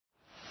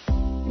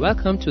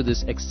Welcome to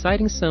this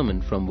exciting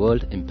sermon from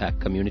World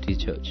Impact Community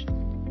Church.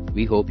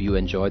 We hope you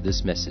enjoy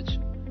this message.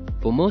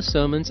 For more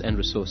sermons and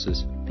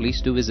resources, please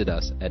do visit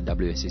us at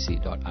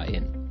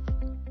wscc.in.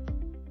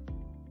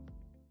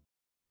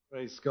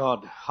 Praise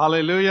God.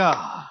 Hallelujah.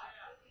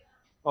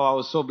 Oh, I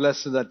was so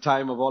blessed in that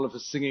time of all of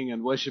us singing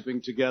and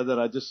worshiping together.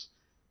 I just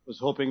was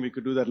hoping we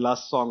could do that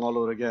last song all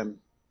over again.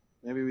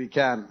 Maybe we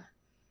can.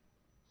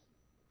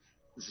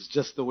 This is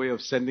just the way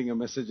of sending a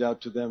message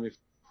out to them.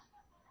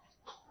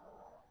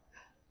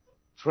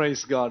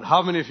 Praise God.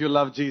 How many of you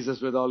love Jesus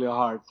with all your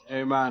heart?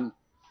 Amen.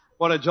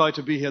 What a joy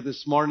to be here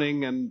this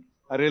morning, and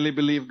I really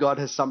believe God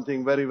has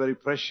something very, very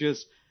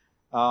precious.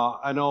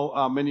 I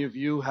know many of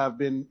you have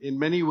been in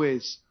many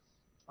ways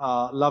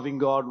loving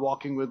God,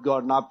 walking with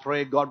God, and I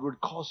pray God would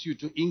cause you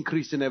to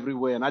increase in every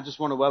way. And I just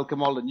want to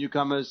welcome all the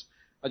newcomers.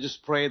 I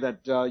just pray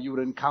that you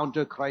would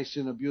encounter Christ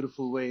in a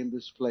beautiful way in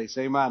this place.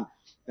 Amen.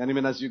 And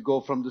even as you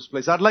go from this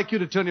place, I'd like you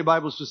to turn your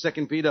Bibles to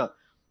 2 Peter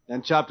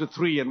and chapter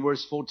 3 and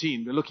verse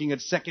 14. We're looking at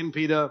 2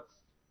 Peter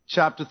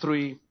chapter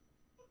 3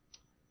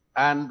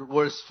 and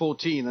verse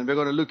 14. And we're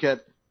going to look at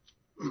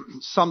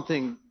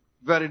something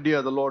very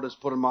dear the Lord has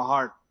put in my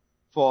heart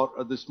for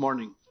this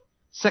morning.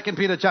 2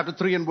 Peter chapter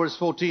 3 and verse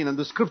 14. And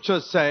the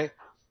scriptures say,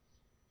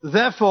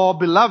 "Therefore,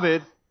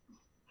 beloved,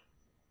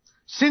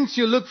 since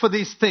you look for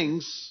these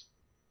things,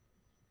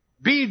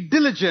 be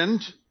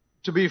diligent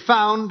to be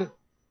found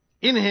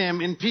in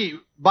Him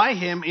by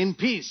Him in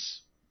peace,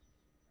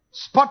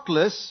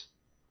 spotless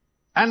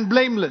and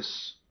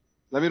blameless."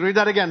 Let me read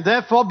that again.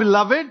 "Therefore,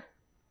 beloved,"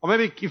 or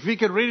maybe if we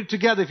can read it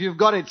together, if you've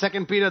got it,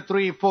 2 Peter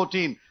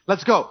 3:14.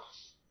 Let's go.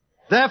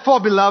 "Therefore,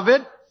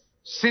 beloved,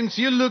 since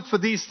you look for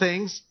these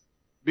things,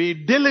 be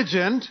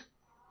diligent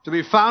to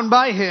be found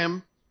by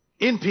Him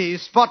in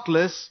peace,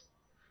 spotless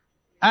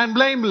and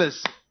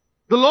blameless."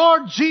 The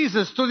Lord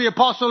Jesus, through the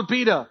Apostle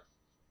Peter,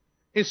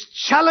 is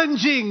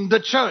challenging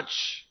the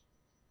church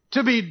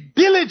to be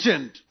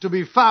diligent to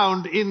be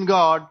found in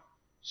God,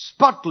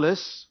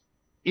 spotless,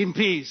 in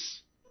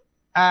peace,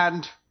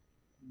 and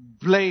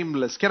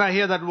blameless. Can I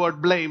hear that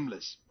word,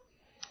 blameless?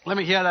 Let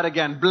me hear that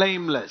again,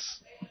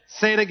 blameless.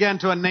 Say it again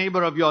to a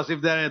neighbor of yours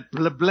if they're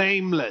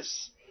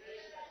blameless.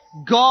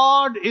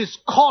 God is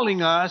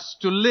calling us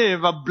to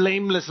live a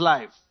blameless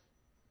life.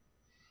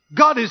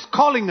 God is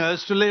calling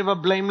us to live a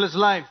blameless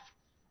life.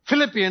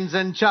 Philippians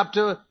in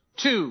chapter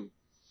 2,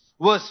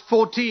 verse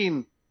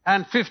 14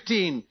 and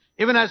 15.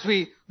 Even as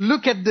we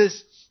look at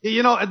this,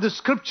 at the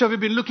scripture, we've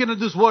been looking at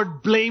this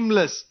word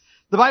blameless.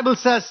 The Bible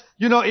says,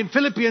 in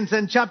Philippians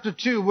in chapter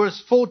 2, verse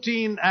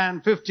 14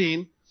 and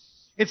 15,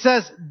 it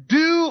says,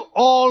 "Do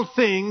all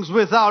things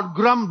without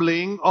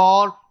grumbling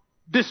or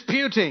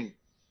disputing,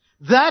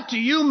 that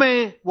you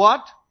may,"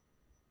 what?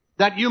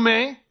 "That you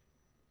may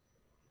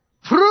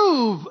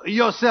prove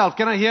yourself."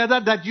 Can I hear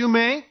that? That you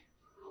may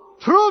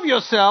prove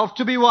yourself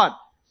to be what?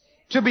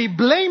 To be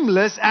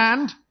blameless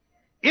and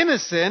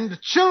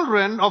innocent,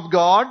 children of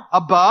God,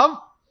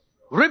 above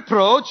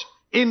reproach,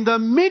 in the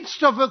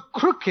midst of a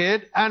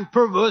crooked and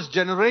perverse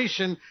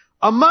generation,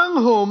 among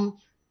whom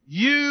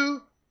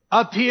you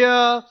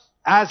appear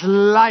as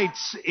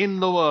lights in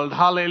the world.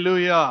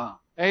 Hallelujah.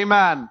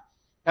 Amen.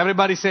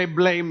 Everybody say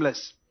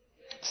blameless.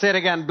 Say it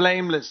again,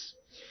 blameless.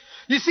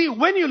 You see,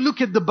 when you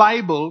look at the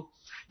Bible,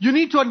 you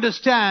need to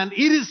understand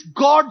it is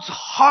God's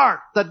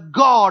heart that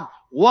God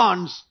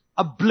wants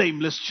a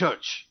blameless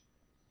church.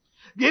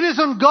 It is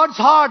on God's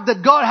heart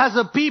that God has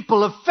a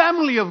people, a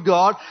family of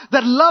God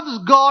that loves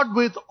God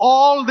with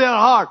all their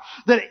heart.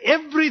 That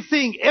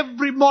everything,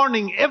 every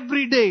morning,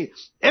 every day,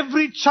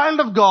 every child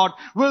of God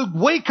will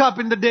wake up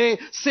in the day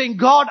saying,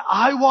 "God,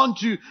 I want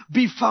to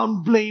be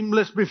found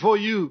blameless before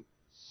you."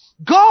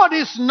 God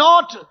is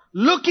not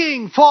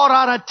looking for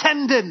our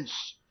attendance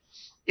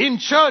in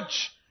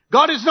church.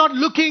 God is not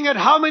looking at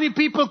how many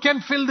people can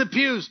fill the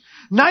pews.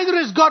 Neither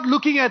is God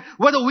looking at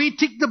whether we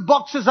tick the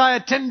boxes, "I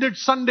attended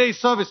Sunday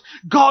service."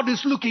 God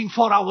is looking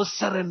for our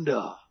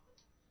surrender.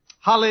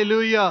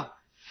 Hallelujah.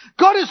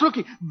 God is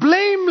looking.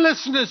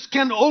 Blamelessness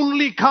can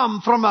only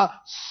come from a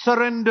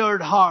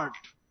surrendered heart.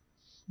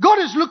 God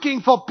is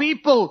looking for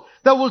people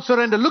that will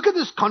surrender. Look at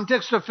this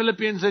context of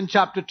Philippians in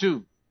chapter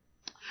 2.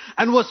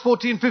 And verse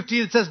 14,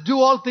 15, it says,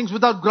 "Do all things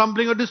without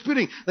grumbling or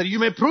disputing, that you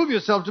may prove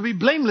yourself to be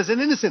blameless and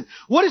innocent."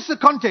 What is the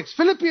context?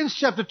 Philippians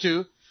chapter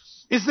 2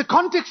 is the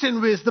context in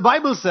which the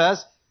Bible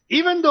says,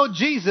 even though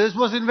Jesus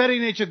was in very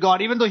nature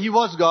God, even though He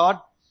was God,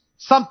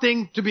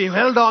 something to be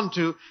held on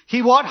to,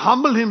 He what?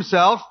 Humbled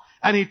Himself,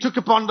 and He took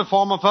upon the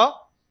form of a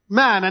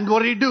man. And what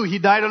did He do? He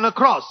died on a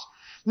cross.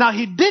 Now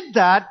He did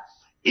that,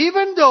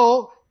 even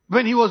though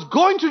when He was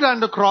going to die on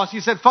the cross,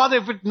 He said, "Father,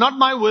 if it's not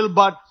my will,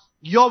 but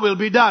your will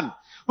be done."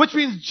 Which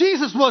means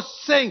Jesus was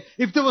saying,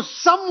 if there was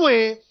some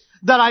way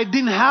that I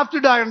didn't have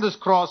to die on this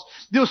cross,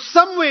 there was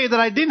some way that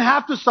I didn't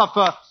have to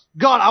suffer,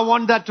 God, I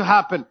want that to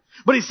happen.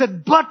 But He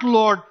said, "But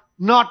Lord,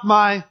 not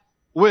my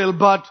will,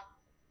 but..."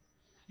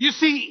 You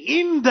see,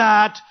 in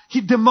that,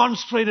 He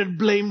demonstrated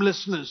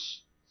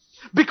blamelessness.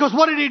 Because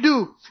what did He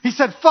do? He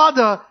said,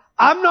 "Father,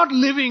 I'm not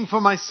living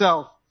for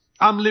myself.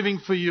 I'm living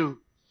for you.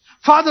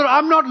 Father,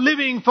 I'm not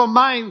living for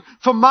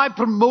my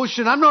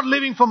promotion. I'm not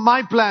living for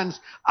my plans.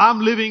 I'm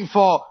living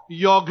for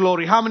your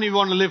glory. How many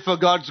want to live for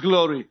God's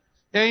glory?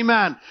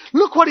 Amen.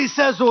 Look what he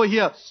says over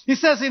here. He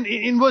says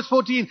in verse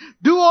 14,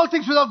 do all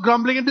things without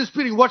grumbling and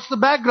disputing. What's the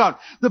background?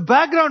 The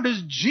background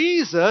is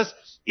Jesus,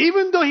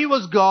 even though he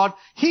was God,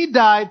 he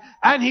died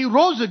and he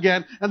rose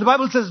again. And the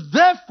Bible says,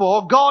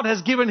 therefore, God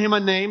has given him a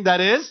name that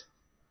is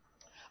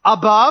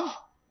above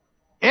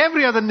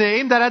every other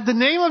name, that at the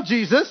name of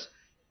Jesus,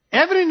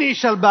 every knee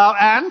shall bow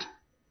and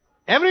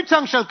every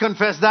tongue shall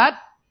confess that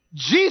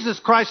Jesus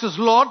Christ is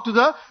Lord, to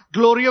the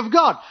glory of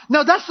God.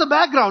 Now that's the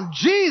background.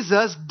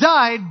 Jesus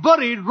died,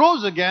 buried,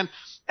 rose again,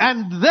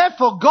 and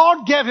therefore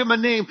God gave him a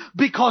name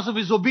because of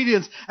his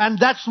obedience. And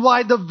that's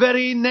why the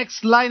very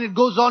next line it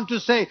goes on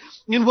to say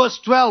in verse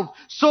 12,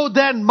 so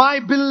then, my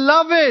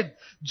beloved,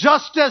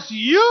 just as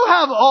you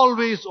have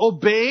always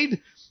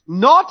obeyed,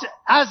 not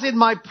as in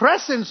my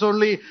presence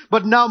only,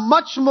 but now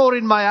much more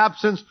in my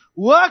absence,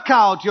 work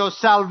out your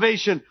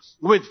salvation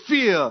with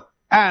fear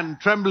and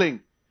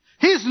trembling.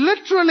 He's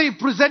literally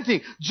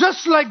presenting,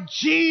 just like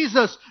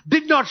Jesus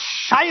did not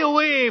shy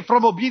away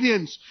from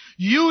obedience,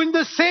 you in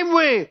the same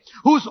way,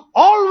 who's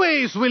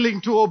always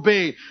willing to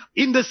obey,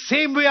 in the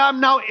same way I'm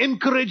now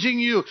encouraging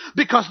you,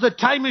 because the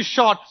time is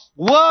short,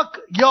 work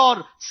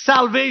your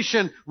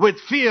salvation with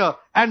fear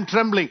and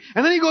trembling.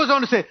 And then he goes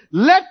on to say,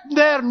 let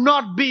there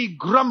not be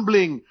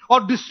grumbling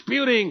or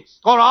disputing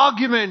or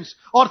arguments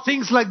or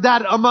things like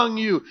that among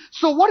you.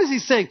 So what is he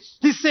saying?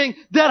 He's saying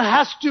there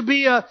has to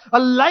be a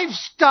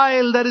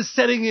lifestyle that is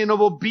setting in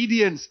of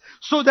obedience,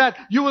 so that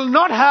you will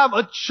not have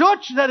a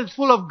church that is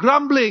full of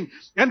grumbling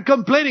and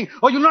complaining,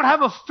 or you'll not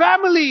have a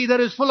family that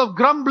is full of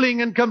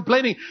grumbling and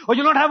complaining, or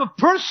you'll not have a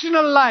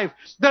personal life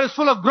that is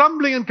full of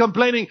grumbling and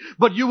complaining,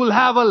 but you will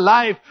have a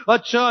life, a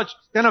church,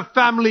 and a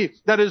family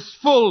that is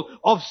full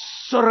of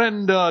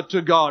surrender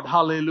to God.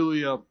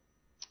 Hallelujah.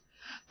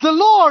 The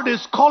Lord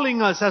is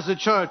calling us as a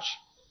church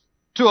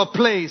to a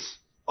place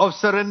of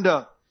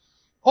surrender.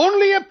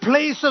 Only a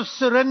place of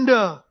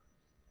surrender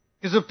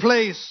is a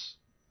place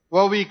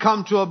where we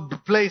come to a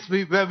place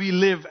where we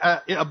live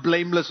a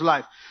blameless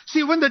life.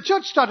 See, when the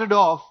church started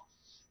off,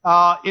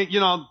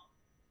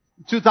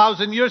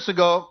 2,000 years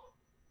ago,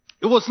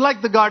 it was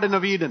like the Garden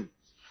of Eden.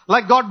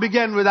 Like God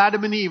began with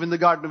Adam and Eve in the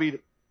Garden of Eden.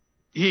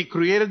 He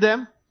created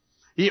them.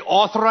 He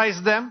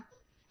authorized them.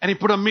 And he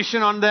put a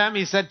mission on them.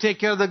 He said, take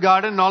care of the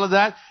garden and all of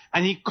that.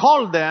 And he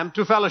called them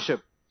to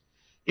fellowship.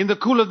 In the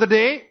cool of the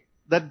day,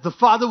 that the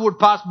Father would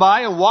pass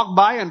by and walk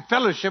by and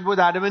fellowship with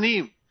Adam and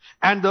Eve.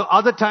 And the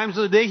other times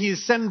of the day, he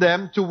sent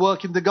them to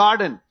work in the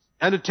garden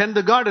and to tend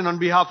the garden on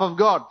behalf of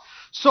God.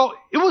 So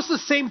it was the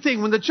same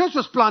thing. When the church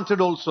was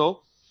planted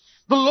also,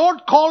 the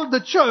Lord called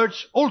the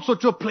church also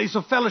to a place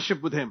of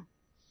fellowship with him.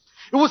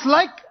 It was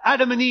like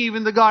Adam and Eve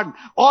in the garden,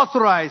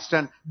 authorized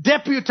and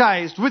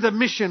deputized with a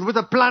mission, with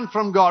a plan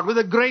from God, with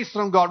a grace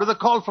from God, with a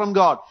call from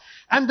God.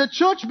 And the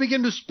church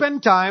began to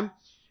spend time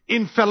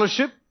in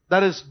fellowship,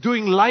 that is,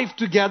 doing life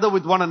together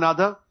with one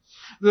another,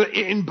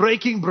 in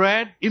breaking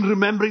bread, in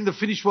remembering the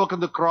finished work on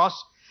the cross,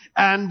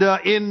 and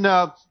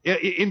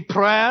in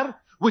prayer,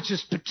 which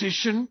is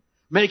petition,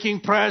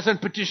 making prayers and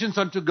petitions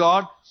unto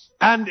God,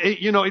 and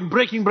in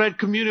breaking bread,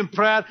 communion,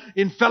 prayer,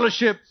 in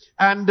fellowship,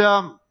 and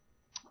in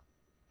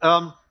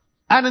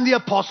the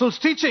apostles'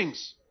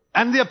 teachings.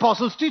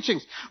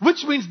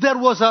 Which means there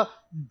was a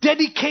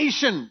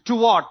dedication to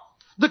what?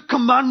 The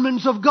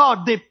commandments of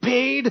God. They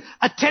paid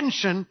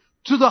attention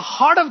to the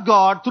heart of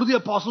God through the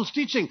apostles'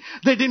 teaching.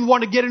 They didn't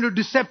want to get into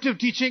deceptive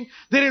teaching.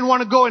 They didn't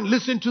want to go and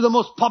listen to the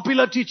most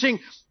popular teaching.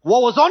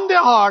 What was on their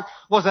heart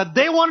was that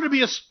they wanted to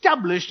be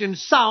established in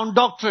sound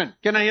doctrine.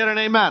 Can I hear an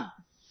amen?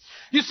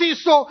 You see,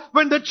 so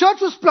when the church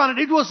was planted,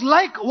 it was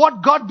like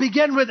what God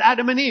began with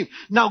Adam and Eve.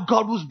 Now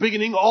God was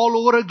beginning all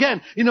over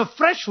again in a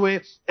fresh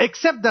way,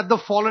 except that the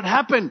fall had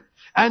happened.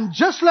 And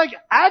just like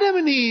Adam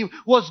and Eve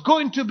was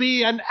going to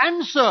be an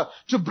answer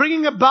to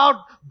bringing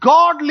about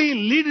godly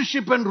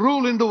leadership and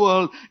rule in the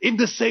world, in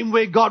the same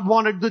way God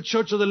wanted the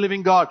church of the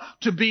living God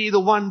to be the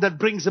one that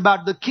brings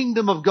about the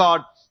kingdom of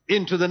God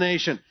into the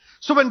nation.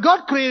 So when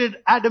God created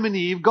Adam and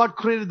Eve, God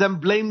created them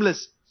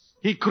blameless.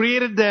 He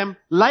created them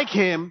like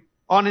him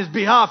on his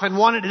behalf and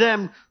wanted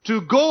them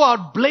to go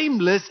out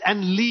blameless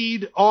and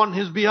lead on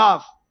his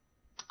behalf.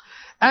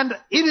 And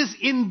it is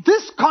in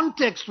this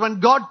context when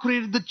God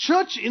created the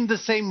church in the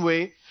same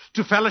way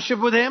to fellowship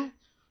with him,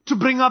 to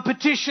bring our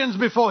petitions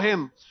before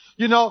him.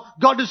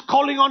 God is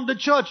calling on the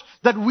church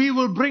that we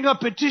will bring our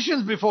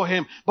petitions before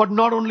him. But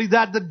not only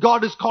that, that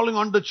God is calling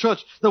on the church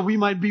that we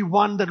might be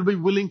one that will be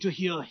willing to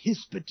hear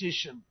his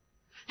petition,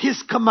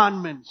 his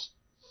commandments,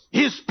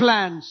 his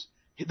plans,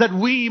 that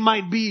we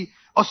might be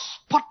a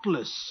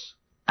spotless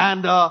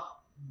and a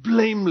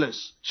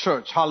blameless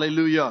church.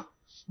 Hallelujah.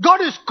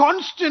 God is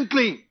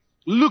constantly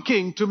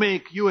looking to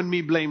make you and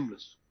me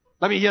blameless.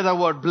 Let me hear that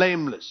word,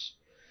 blameless.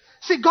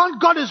 See,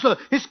 God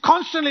is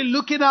constantly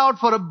looking out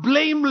for a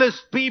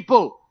blameless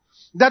people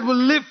that will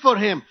live for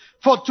him,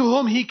 to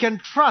whom he can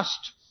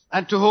trust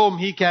and to whom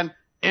he can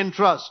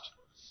entrust.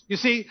 You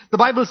see, the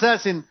Bible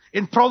says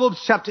in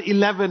Proverbs chapter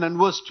 11 and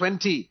verse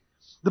 20,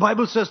 the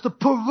Bible says, the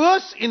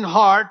perverse in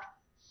heart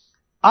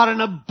are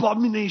an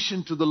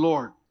abomination to the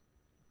Lord,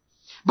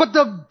 but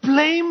the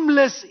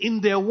blameless in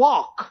their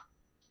walk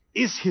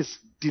is His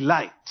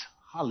delight.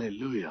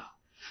 Hallelujah.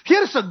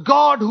 Here's a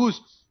God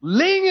who's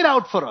laying it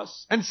out for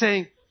us and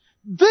saying,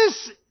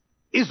 this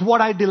is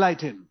what I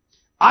delight in.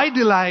 I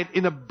delight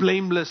in a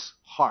blameless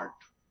heart.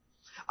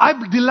 I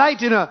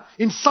delight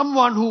in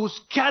someone who's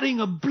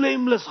carrying a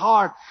blameless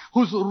heart,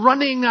 who's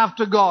running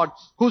after God,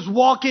 who's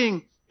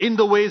walking in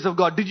the ways of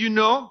God. Did you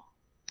know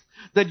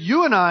that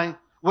you and I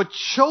were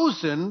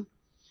chosen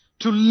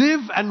to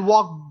live and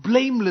walk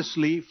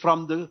blamelessly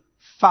from the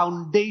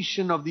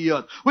foundation of the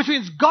earth? Which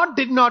means God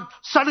did not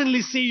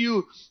suddenly see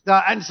you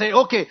and say,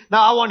 okay,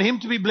 now I want him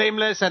to be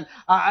blameless. And,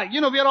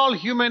 we are all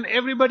human.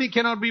 Everybody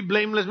cannot be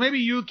blameless. Maybe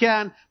you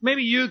can,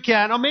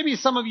 or maybe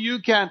some of you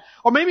can,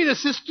 or maybe the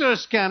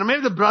sisters can, or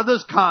maybe the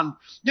brothers can't.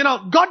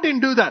 God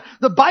didn't do that.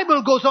 The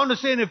Bible goes on to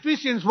say in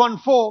Ephesians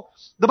 1:4,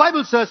 the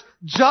Bible says,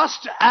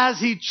 just as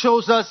He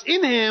chose us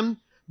in Him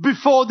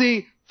before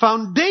the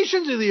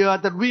foundations of the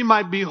earth, that we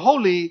might be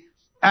holy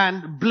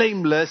and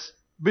blameless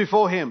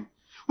before Him.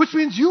 Which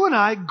means you and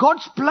I,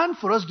 God's plan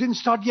for us didn't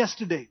start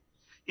yesterday.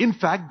 In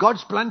fact,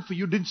 God's plan for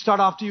you didn't start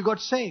after you got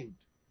saved.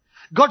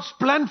 God's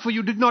plan for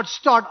you did not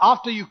start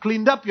after you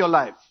cleaned up your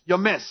life, your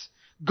mess.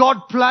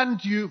 God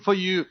planned for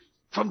you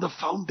from the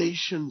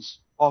foundations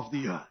of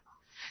the earth.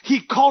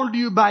 He called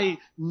you by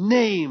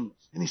name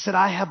and He said,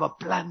 I have a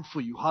plan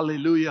for you.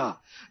 Hallelujah.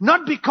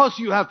 Not because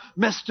you have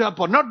messed up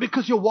or not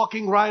because you're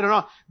walking right or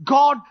not.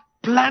 God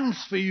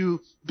plans for you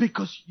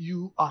because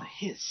you are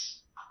His.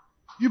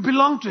 You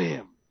belong to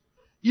Him.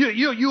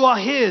 You are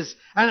His.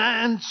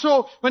 And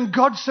so when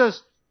God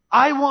says,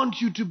 I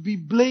want you to be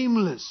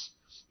blameless,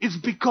 it's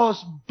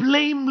because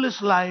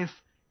blameless life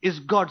is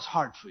God's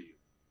heart for you.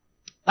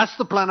 That's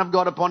the plan of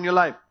God upon your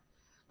life.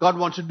 God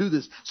wants to do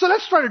this. So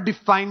let's try to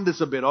define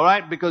this a bit,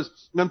 alright? Because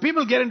when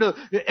people get into,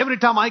 every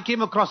time I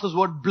came across this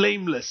word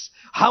blameless,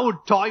 I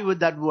would toy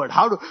with that word.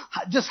 How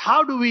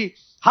do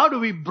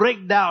we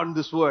break down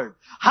this word?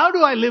 How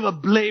do I live a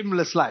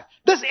blameless life?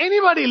 Does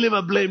anybody live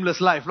a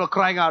blameless life? No,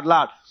 crying out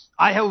loud.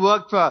 I have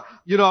worked for,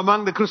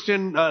 among the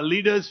Christian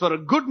leaders for a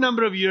good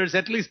number of years,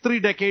 at least 3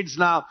 decades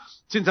now,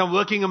 since I'm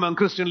working among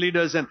Christian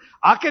leaders. And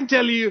I can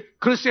tell you,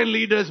 Christian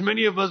leaders,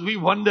 many of us, we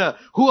wonder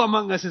who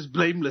among us is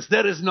blameless.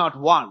 There is not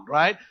one,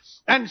 right?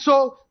 And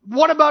so,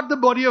 what about the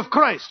body of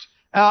Christ?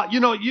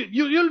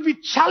 You'll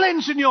be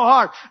challenged in your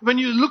heart when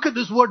you look at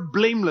this word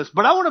blameless.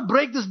 But I want to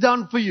break this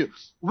down for you.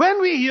 When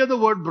we hear the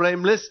word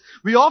blameless,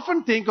 we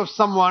often think of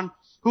someone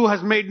who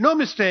has made no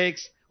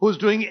mistakes, who's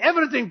doing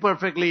everything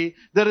perfectly,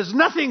 there is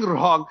nothing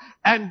wrong.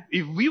 And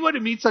if we were to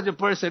meet such a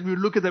person, we would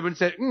look at them and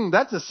say,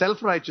 that's a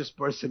self-righteous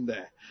person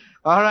there.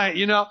 Alright,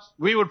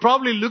 we would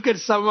probably look at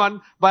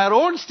someone by our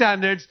own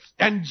standards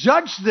and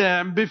judge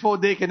them before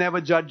they can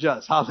ever judge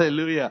us.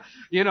 Hallelujah.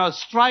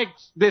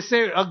 They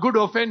say a good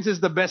offense is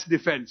the best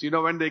defense,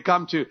 when they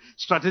come to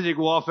strategic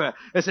warfare.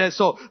 It says,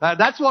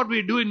 that's what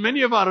we do in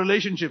many of our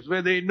relationships,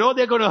 where they know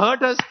they're going to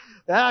hurt us.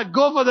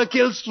 Go for the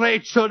kill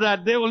straight so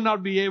that they will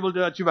not be able to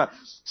hurt you back.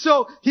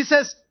 So he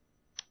says,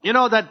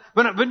 that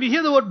when we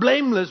hear the word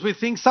blameless, we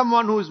think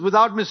someone who is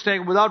without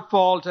mistake, without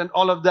fault and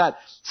all of that.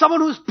 Someone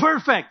who is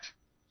perfect.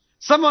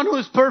 Someone who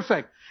is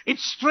perfect.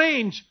 It's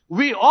strange.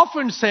 We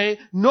often say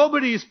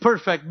nobody is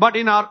perfect, but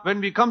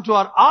when we come to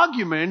our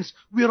arguments,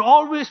 we are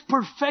always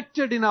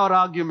perfected in our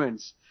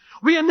arguments.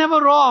 We are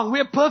never wrong. We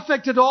are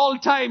perfect at all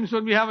times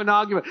when we have an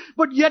argument.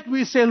 But yet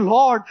we say,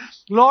 Lord,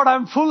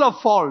 I'm full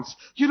of faults.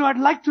 I'd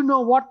like to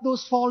know what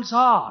those faults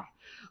are.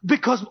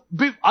 Because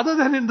other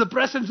than in the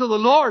presence of the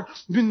Lord,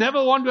 we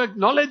never want to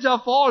acknowledge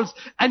our faults.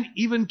 And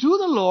even to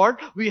the Lord,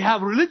 we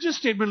have religious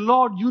statement,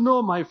 Lord, you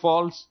know my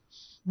faults.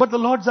 But the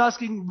Lord's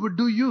asking,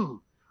 do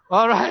you?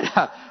 Alright.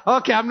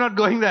 Okay, I'm not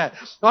going there.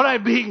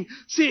 Alright,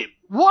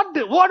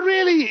 what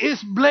really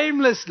is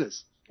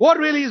blamelessness? What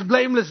really is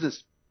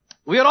blamelessness?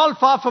 We are all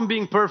far from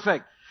being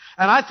perfect.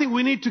 And I think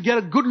we need to get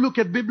a good look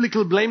at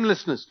biblical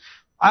blamelessness.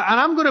 And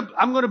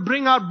I'm going to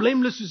bring out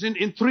blamelessness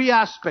in 3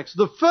 aspects.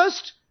 The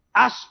first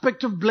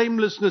aspect of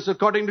blamelessness,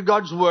 according to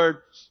God's word,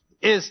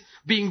 is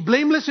being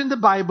blameless in the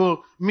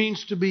Bible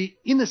means to be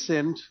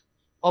innocent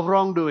of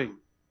wrongdoing.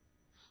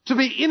 To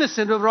be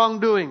innocent of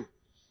wrongdoing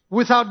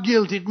without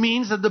guilt. It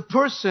means that the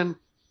person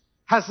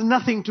has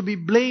nothing to be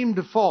blamed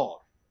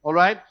for.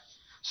 Alright?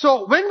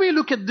 So when we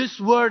look at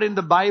this word in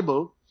the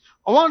Bible,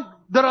 we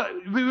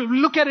will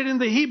look at it in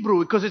the Hebrew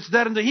because it's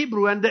there in the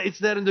Hebrew and it's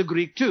there in the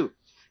Greek too.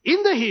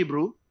 In the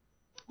Hebrew,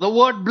 the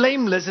word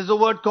blameless is a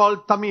word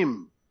called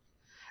tamim.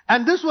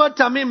 And this word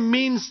tamim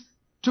means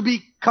to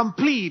be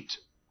complete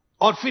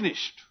or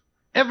finished.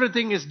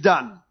 Everything is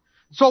done.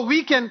 So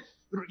we can,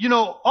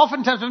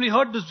 oftentimes when we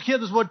hear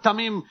this word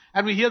tamim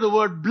and we hear the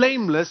word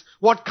blameless,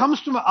 what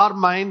comes to our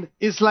mind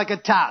is like a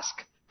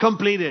task.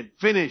 Completed,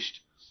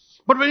 finished.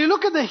 But when you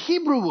look at the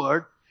Hebrew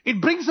word, it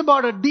brings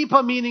about a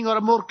deeper meaning or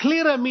a more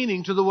clearer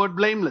meaning to the word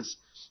blameless.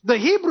 The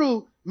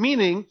Hebrew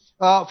meaning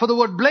for the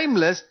word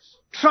blameless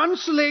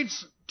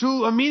translates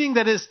to a meaning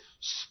that is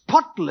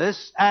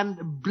spotless and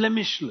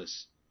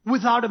blemishless,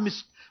 without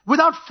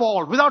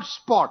fault, without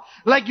spot.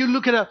 Like you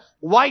look at a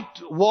white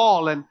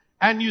wall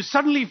and you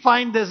suddenly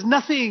find there's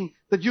nothing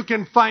that you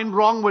can find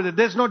wrong with it.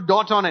 There's no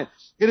dot on it.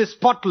 It is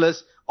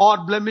spotless or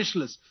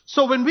blemishless.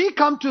 So when we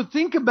come to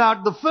think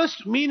about the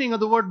first meaning of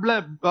the word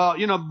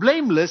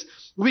blameless,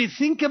 we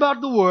think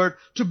about the word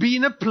to be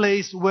in a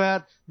place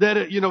where we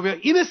are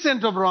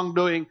innocent of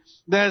wrongdoing.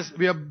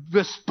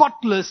 We're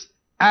spotless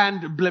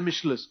and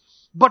blemishless.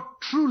 But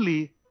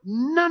truly,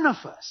 none of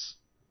us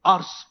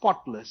are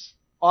spotless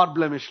or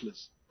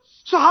blemishless.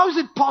 So how is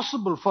it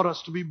possible for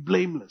us to be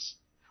blameless?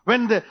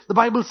 When the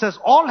Bible says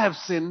all have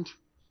sinned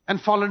and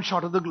fallen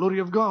short of the glory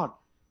of God.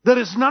 There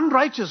is none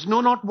righteous,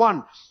 no, not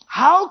one.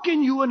 How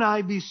can you and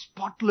I be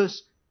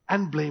spotless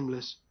and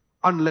blameless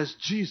unless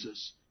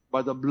Jesus,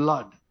 by the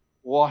blood,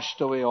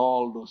 washed away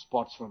all those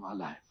spots from our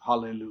life?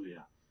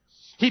 Hallelujah.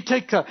 He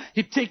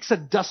takes a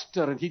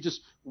duster and he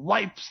just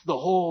wipes the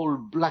whole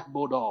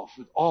blackboard off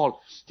with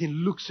all. He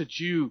looks at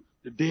you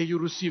the day you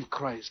receive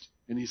Christ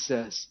and he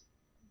says,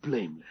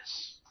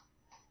 blameless.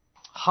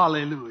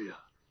 Hallelujah.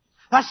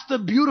 That's the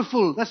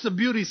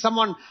beauty.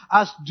 Someone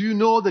asked, do you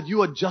know that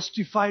you are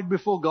justified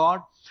before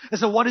God? I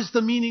said, what is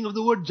the meaning of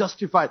the word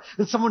justified?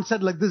 And someone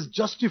said like this,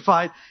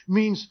 justified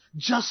means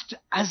just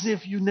as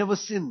if you never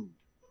sinned.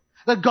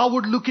 That God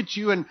would look at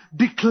you and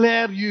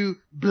declare you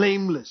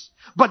blameless.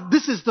 But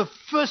this is the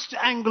first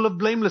angle of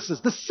blamelessness.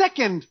 The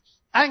second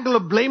angle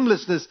of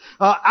blamelessness,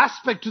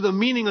 aspect to the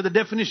meaning of the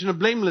definition of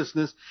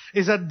blamelessness,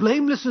 is that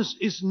blamelessness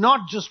is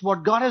not just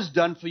what God has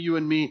done for you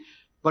and me,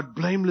 but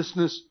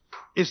blamelessness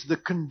is the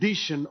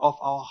condition of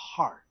our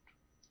heart.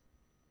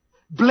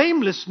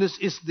 Blamelessness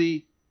is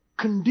the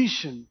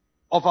condition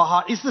of our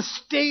heart. It's the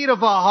state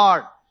of our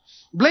heart.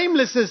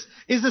 Blamelessness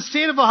is the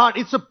state of our heart.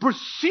 It's a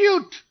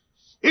pursuit.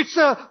 It's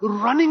a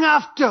running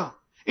after.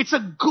 It's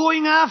a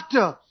going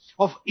after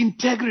of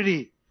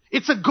integrity.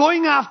 It's a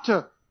going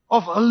after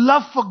of a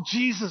love for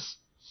Jesus.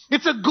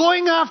 It's a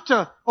going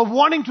after of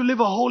wanting to live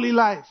a holy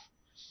life.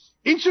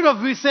 Instead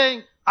of we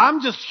saying,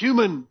 I'm just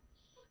human,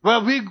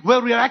 where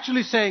we are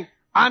actually saying,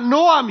 I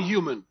know I'm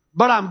human,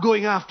 but I'm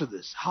going after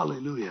this.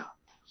 Hallelujah.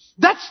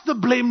 That's the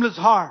blameless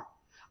heart.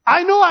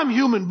 I know I'm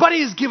human, but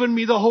He has given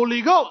me the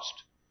Holy Ghost.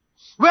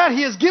 Where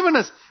He has given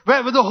us,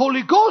 where the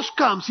Holy Ghost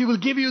comes, He will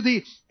give you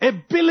the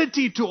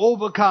ability to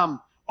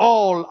overcome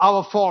all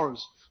our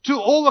faults. To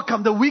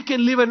overcome, that we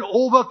can live an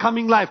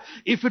overcoming life.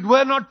 If it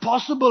were not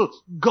possible,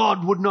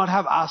 God would not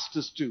have asked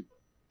us to.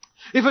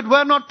 If it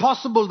were not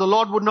possible, the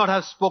Lord would not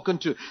have spoken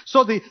to.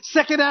 So the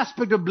second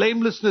aspect of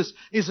blamelessness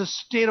is a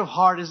state of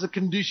heart, is a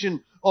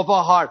condition of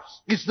our heart.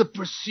 It's the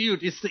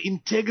pursuit, it's the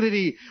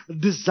integrity,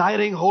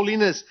 desiring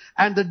holiness,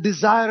 and the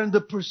desire and the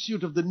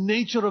pursuit of the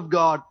nature of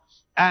God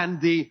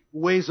and the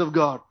ways of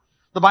God.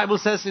 The Bible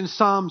says in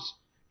Psalms,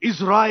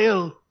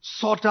 Israel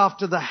sought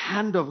after the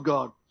hand of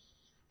God,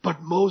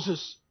 but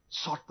Moses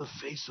sought the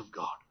face of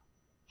God.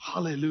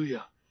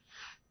 Hallelujah.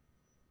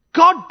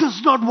 God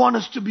does not want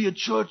us to be a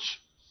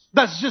church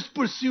that's just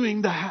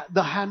pursuing the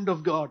hand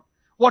of God.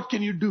 What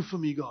can you do for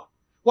me, God?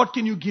 What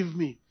can you give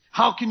me?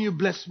 How can you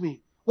bless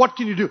me? What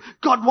can you do?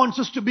 God wants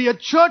us to be a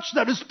church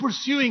that is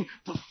pursuing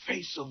the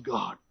face of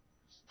God.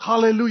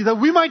 Hallelujah. That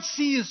we might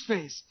see His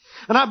face.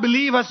 And I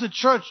believe as a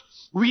church,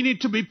 we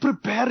need to be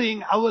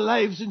preparing our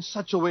lives in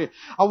such a way.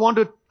 I want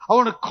to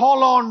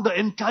call on the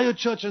entire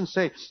church and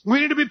say, we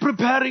need to be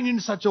preparing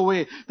in such a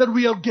way that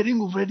we are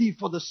getting ready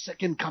for the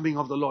second coming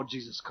of the Lord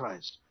Jesus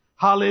Christ.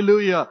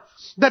 Hallelujah.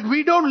 That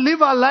we don't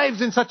live our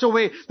lives in such a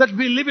way that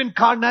we live in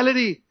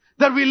carnality,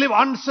 that we live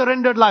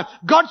unsurrendered life.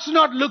 God's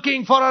not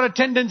looking for our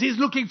attendance. He's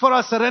looking for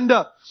our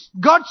surrender.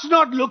 God's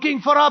not looking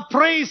for our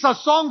praise, our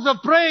songs of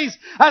praise,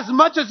 as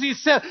much as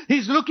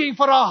He's looking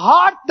for a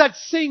heart that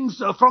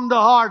sings from the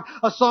heart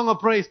a song of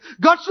praise.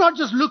 God's not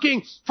just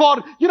looking for,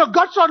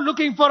 God's not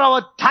looking for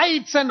our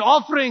tithes and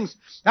offerings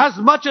as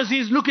much as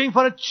He's looking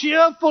for a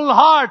cheerful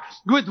heart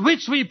with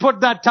which we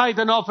put that tithe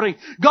and offering.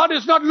 God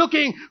is not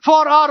looking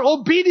for our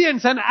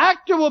obedience and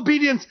active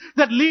obedience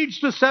that leads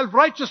to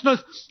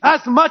self-righteousness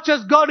as much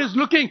as God is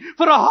looking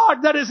for a heart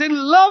that is in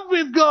love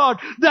with God,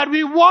 that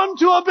we want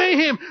to obey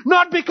Him,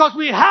 not because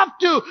we have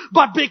to,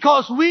 but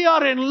because we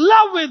are in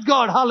love with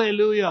God.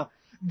 Hallelujah.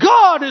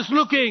 God is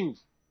looking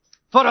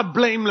for a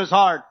blameless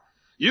heart.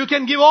 You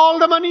can give all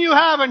the money you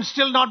have and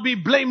still not be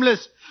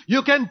blameless.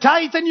 You can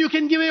tithe and you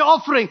can give an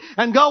offering,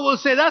 and God will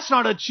say, that's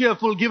not a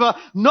cheerful giver,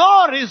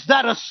 nor is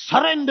that a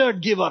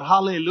surrendered giver.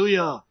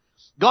 Hallelujah.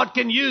 God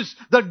can use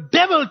the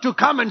devil to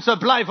come and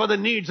supply for the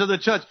needs of the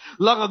church.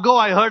 Long ago,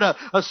 I heard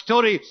a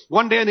story.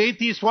 One day an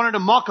atheist wanted to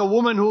mock a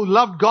woman who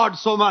loved God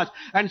so much.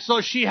 And so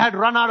she had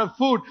run out of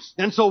food.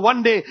 And so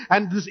one day,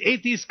 and this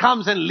atheist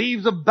comes and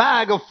leaves a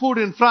bag of food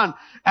in front.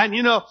 And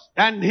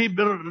and he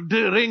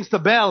rings the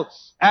bell.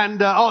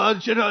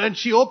 And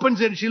she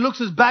opens it and she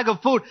looks at his bag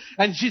of food.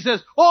 And she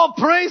says, oh,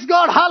 praise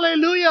God,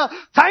 hallelujah.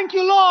 Thank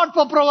you, Lord,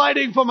 for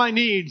providing for my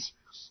needs.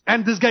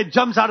 And this guy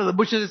jumps out of the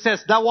bushes and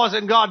says, that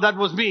wasn't God, that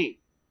was me.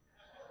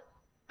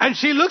 And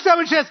she looks up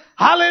and says,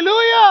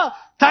 hallelujah!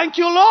 Thank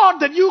you, Lord,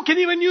 that you can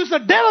even use the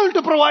devil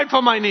to provide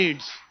for my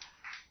needs.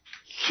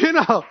 You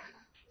know,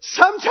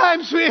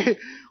 sometimes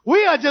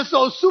we are just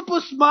so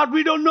super smart,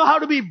 we don't know how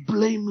to be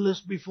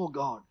blameless before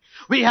God.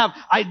 We have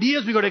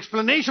ideas, we got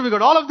explanation, we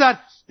got all of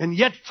that. And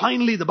yet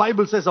finally the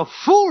Bible says, a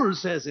fool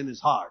says in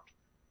his heart,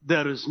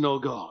 there is no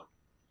God.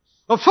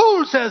 A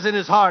fool says in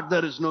his heart,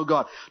 there is no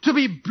God. To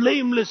be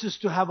blameless is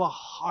to have a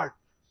heart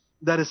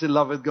that is in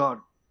love with God.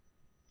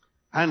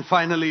 And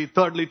finally,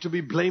 thirdly, to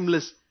be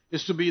blameless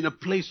is to be in a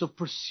place of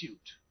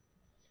pursuit.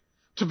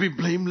 To be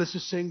blameless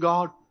is saying,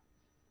 God,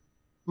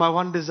 my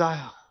one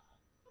desire,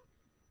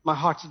 my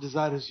heart's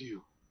desire is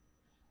you.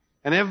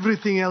 And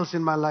everything else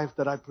in my life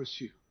that I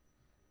pursue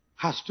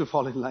has to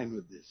fall in line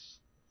with this.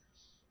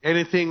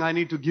 Anything I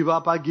need to give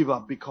up, I give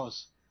up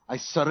because I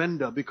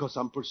surrender, because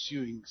I'm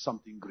pursuing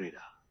something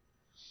greater.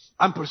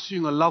 I'm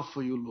pursuing a love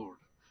for you, Lord.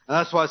 And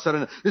that's why I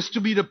surrender. It's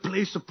to be in a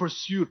place of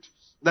pursuit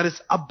that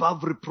is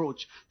above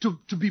reproach.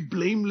 To be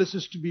blameless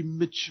is to be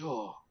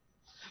mature.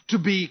 To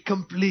be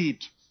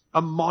complete,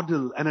 a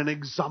model and an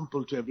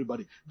example to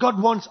everybody.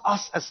 God wants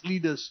us as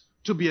leaders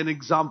to be an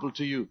example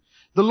to you.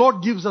 The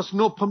Lord gives us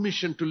no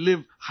permission to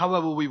live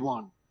however we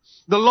want.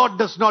 The Lord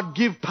does not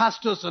give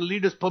pastors and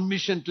leaders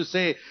permission to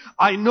say,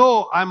 I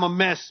know I'm a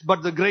mess,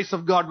 but the grace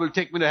of God will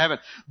take me to heaven.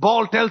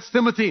 Paul tells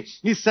Timothy,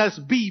 he says,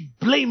 be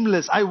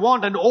blameless. I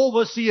want an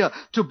overseer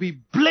to be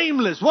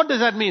blameless. What does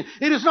that mean?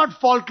 It is not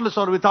faultless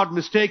or without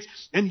mistakes.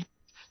 And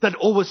that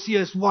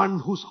overseer is one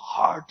whose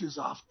heart is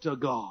after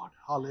God.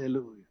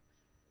 Hallelujah.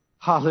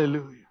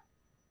 Hallelujah.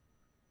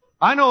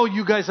 I know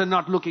you guys are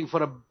not looking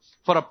for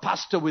a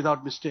pastor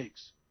without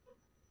mistakes.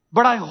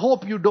 But I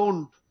hope you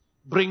don't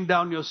bring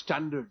down your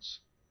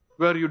standards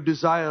where you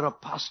desire a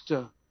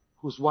pastor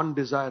whose one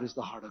desire is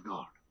the heart of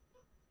God.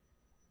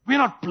 We're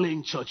not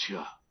playing church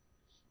here.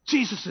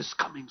 Jesus is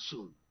coming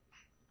soon.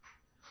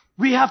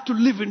 We have to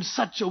live in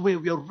such a way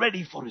we are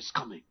ready for His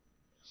coming.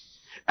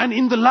 And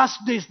in the last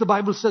days, the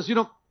Bible says,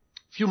 a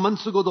few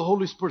months ago, the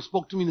Holy Spirit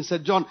spoke to me and He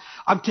said, John,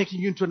 I'm taking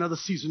you into another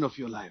season of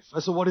your life. I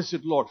said, what is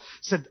it, Lord?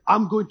 He said,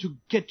 I'm going to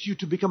get you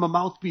to become a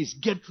mouthpiece.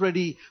 Get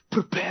ready.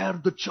 Prepare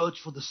the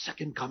church for the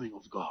second coming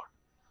of God.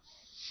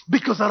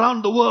 Because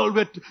around the world,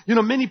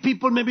 many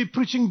people may be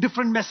preaching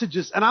different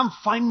messages. And I'm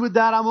fine with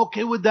that. I'm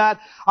okay with that.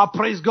 I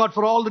praise God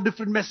for all the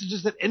different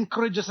messages that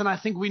encourage us. And I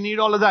think we need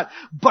all of that.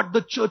 But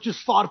the church is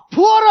far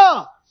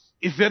poorer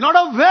if we're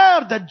not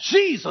aware that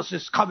Jesus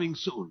is coming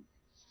soon.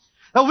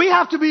 Now we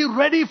have to be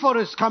ready for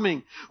His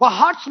coming. Our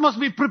hearts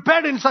must be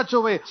prepared in such a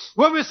way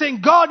where we're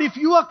saying, God, if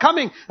you are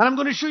coming, and I'm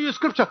going to show you a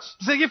scripture,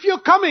 saying, if you're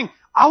coming,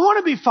 I want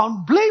to be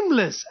found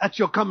blameless at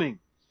your coming.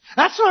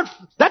 That's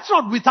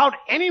not without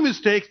any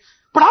mistakes,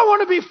 but I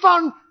want to be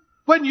found,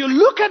 when you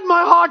look at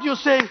my heart, you're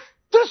saying,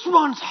 this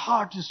one's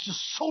heart is just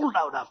sold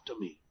out after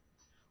me.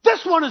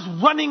 This one is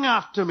running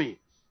after me.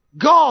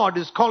 God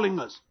is calling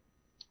us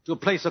to a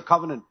place of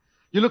covenant.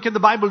 You look at the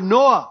Bible,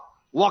 Noah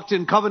walked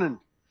in covenant.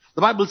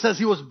 The Bible says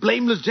he was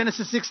blameless.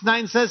 Genesis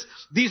 6:9 says,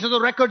 these are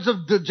the records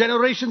of the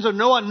generations of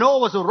Noah. Noah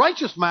was a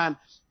righteous man,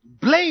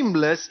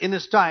 blameless in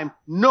his time.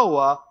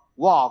 Noah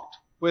walked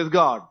with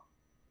God.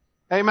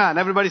 Amen.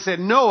 Everybody said,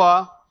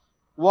 Noah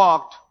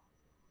walked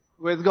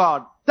with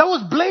God. That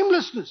was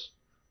blamelessness.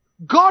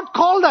 God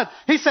called that.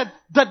 He said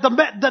that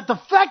the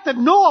fact that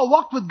Noah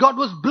walked with God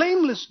was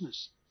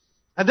blamelessness.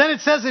 And then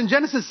it says in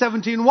Genesis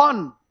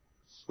 17:1,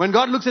 when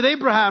God looks at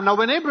Abraham, now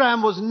when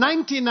Abraham was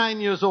 99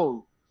 years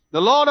old, the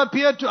Lord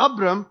appeared to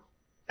Abram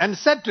and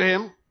said to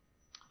him,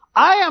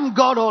 I am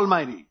God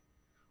Almighty.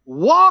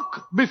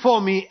 Walk before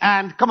me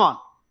and, I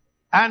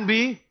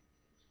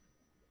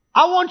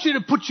want you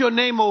to put your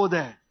name over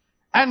there.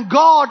 And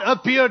God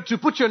appeared to,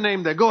 put your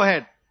name there, go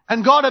ahead.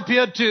 And God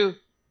appeared to,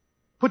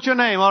 put your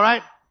name,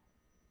 alright?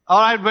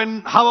 Alright,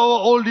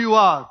 however old you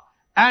are.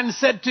 And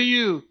said to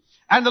you,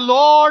 and the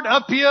Lord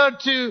appeared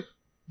to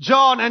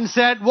John and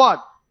said,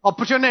 what? Or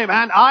put your name,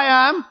 and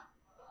I am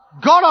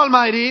God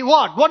Almighty.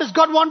 What? What does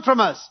God want from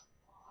us?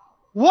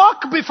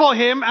 Walk before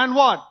Him and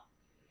what?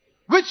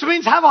 Which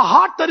means have a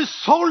heart that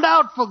is sold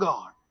out for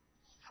God.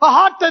 A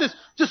heart that is,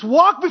 just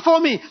walk before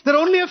me. There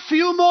are only a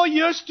few more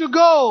years to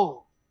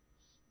go.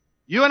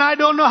 You and I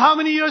don't know how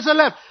many years are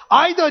left.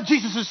 Either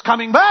Jesus is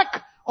coming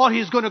back or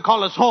He's going to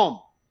call us home.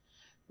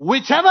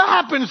 Whichever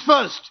happens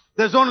first,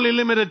 there's only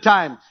limited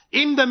time.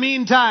 In the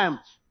meantime,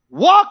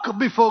 walk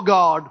before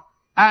God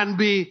and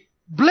be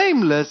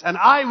blameless, and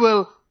I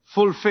will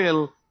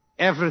fulfill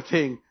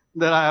everything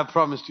that I have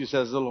promised you,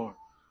 says the Lord.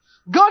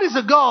 God is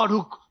a God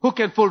who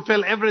can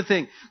fulfill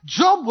everything.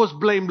 Job was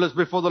blameless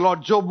before the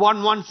Lord. Job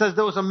 1:1 says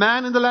there was a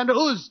man in the land of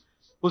Uz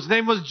whose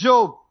name was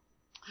Job.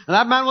 And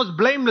that man was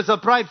blameless,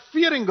 upright,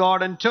 fearing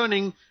God and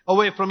turning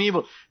away from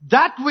evil.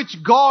 That which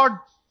God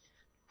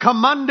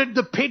commanded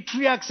the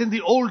patriarchs in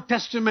the Old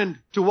Testament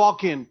to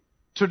walk in,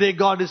 today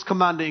God is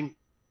commanding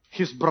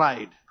His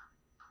bride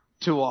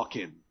to walk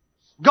in.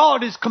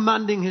 God is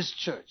commanding His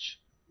church.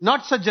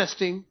 Not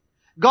suggesting.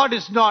 God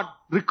is not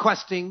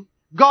requesting.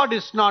 God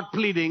is not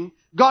pleading.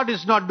 God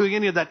is not doing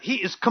any of that. He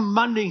is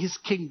commanding His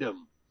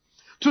kingdom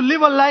to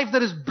live a life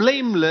that is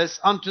blameless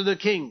unto the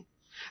King.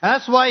 And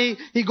that's why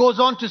he goes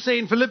on to say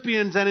in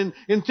Philippians and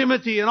in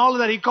Timothy and all of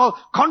that, he calls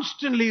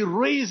constantly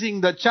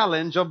raising the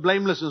challenge of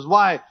blamelessness.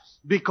 Why?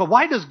 Because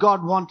why does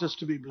God want us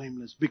to be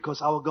blameless?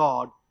 Because our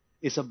God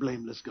is a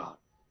blameless God.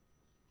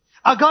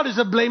 Our God is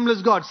a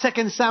blameless God.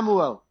 2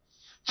 Samuel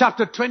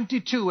chapter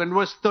 22 and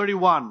verse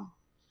 31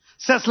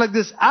 says like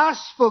this, as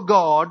for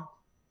God,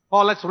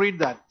 let's read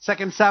that.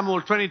 2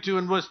 Samuel 22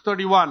 and verse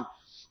 31.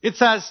 It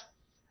says,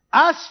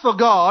 as for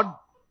God,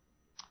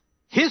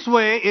 His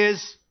way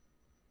is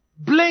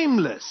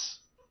blameless.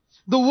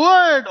 The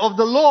word of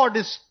the Lord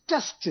is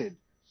tested.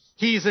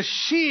 He is a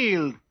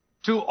shield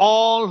to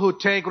all who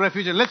take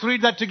refuge. Let's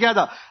read that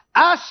together.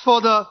 As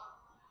for the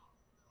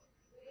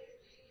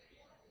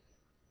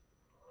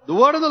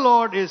word of the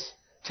Lord is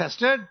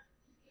tested.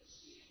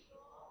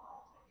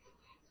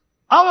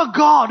 Our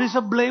God is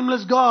a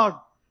blameless God.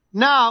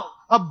 Now,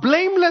 a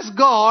blameless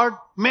God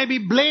may be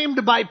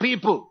blamed by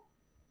people.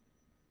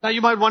 Now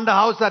you might wonder,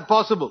 how is that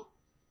possible?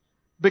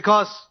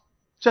 Because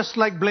just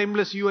like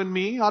blameless you and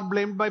me are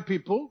blamed by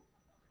people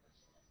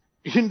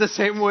in the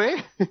same way.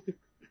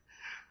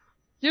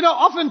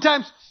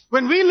 Oftentimes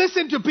when we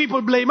listen to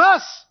people blame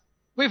us,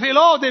 we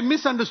feel, they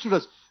misunderstood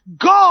us.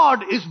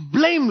 God is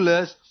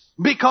blameless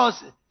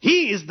because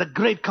He is the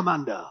great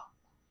commander.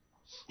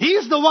 He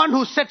is the one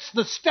who sets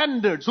the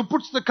standards, who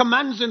puts the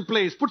commands in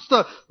place, puts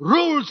the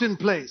rules in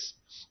place.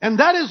 And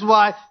that is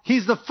why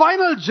He's the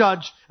final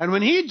judge. And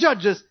when He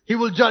judges, He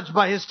will judge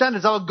by His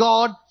standards. Our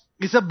God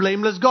is a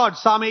blameless God.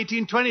 Psalm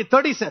 18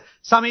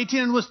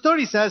 and verse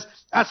 30 says,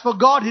 as for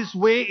God, His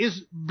way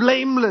is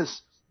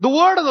blameless. The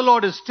word of the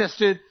Lord is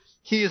tested.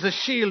 He is a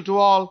shield to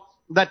all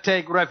that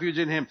take refuge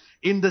in Him.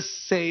 In the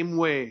same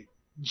way,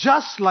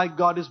 just like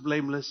God is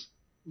blameless,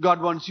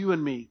 God wants you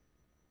and me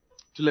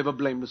to live a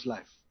blameless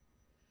life.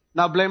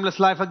 Now, blameless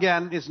life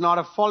again is not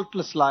a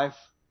faultless life.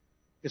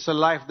 It's a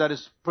life that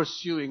is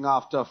pursuing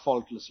after a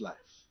faultless life.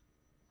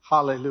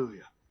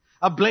 Hallelujah.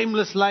 A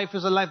blameless life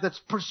is a life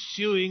that's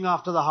pursuing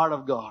after the heart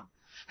of God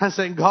and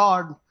saying,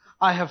 God,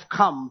 I have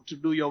come to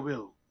do your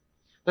will.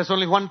 There's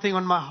only one thing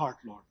on my heart,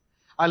 Lord.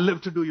 I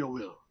live to do your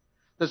will.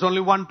 There's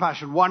only one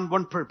passion,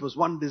 one purpose,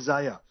 one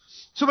desire.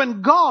 So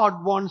when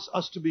God wants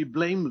us to be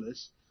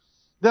blameless,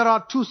 there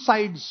are two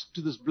sides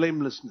to this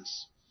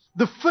blamelessness.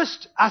 The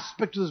first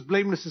aspect of this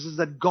blamelessness is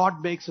that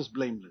God makes us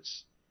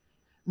blameless.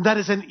 That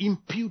is an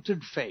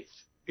imputed faith.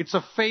 It's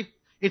a faith,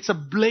 it's a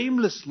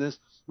blamelessness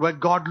where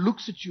God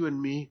looks at you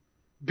and me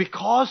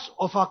because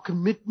of our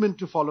commitment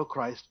to follow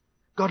Christ.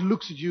 God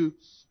looks at you,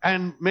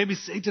 and maybe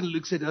Satan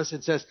looks at us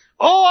and says,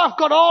 I've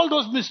got all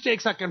those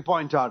mistakes I can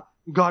point out.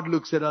 God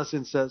looks at us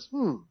and says,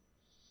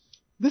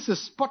 this is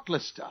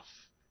spotless stuff.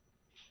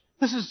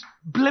 This is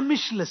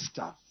blemishless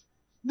stuff.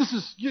 This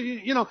is,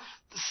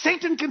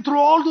 Satan can throw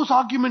all those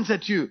arguments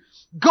at you.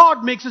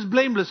 God makes us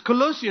blameless.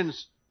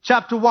 Colossians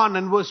chapter 1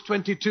 and verse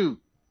 22.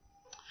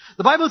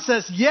 The Bible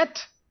says, yet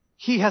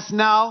He has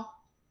now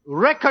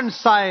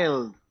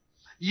reconciled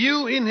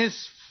you in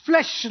His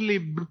fleshly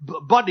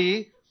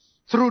body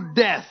through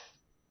death.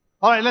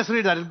 All right, let's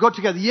read that. It'll go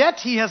together. Yet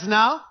He has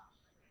now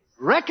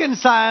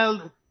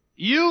reconciled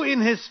you in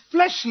His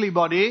fleshly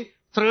body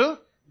through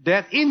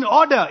death in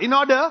order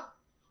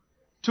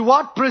to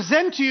what?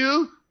 Present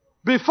you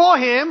before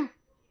Him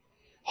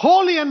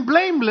holy and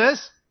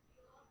blameless.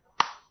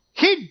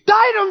 He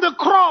died on the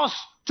cross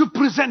to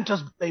present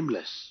us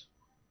blameless.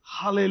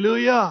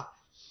 Hallelujah.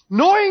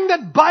 Knowing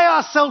that by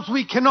ourselves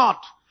we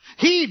cannot,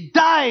 He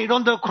died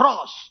on the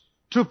cross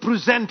to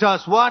present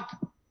us what?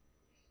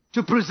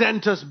 To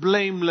present us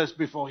blameless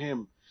before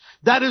Him.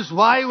 That is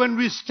why when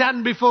we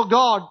stand before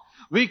God,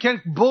 we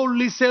can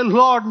boldly say,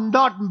 Lord,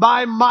 not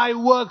by my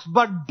works,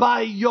 but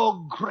by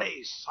your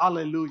grace.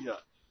 Hallelujah.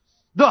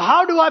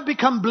 How do I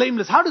become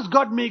blameless? How does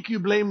God make you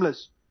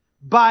blameless?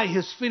 By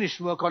His finished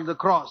work on the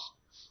cross.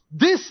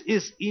 This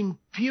is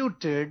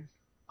imputed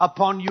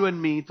upon you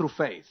and me through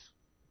faith.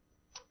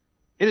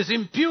 It is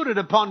imputed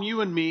upon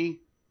you and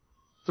me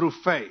through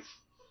faith.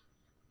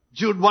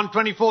 Jude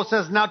 1:24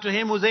 says, now to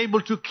Him who is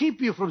able to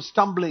keep you from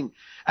stumbling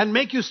and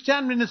make you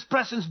stand in His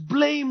presence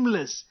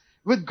blameless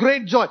with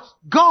great joy.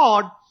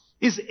 God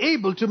is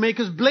able to make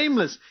us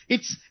blameless.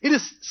 It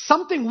is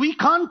something we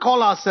can't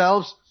call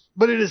ourselves,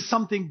 but it is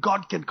something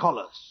God can call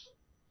us.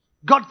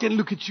 God can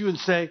look at you and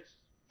say,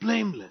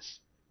 blameless,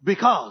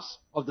 because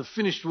of the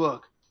finished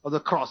work of the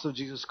cross of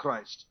Jesus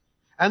Christ.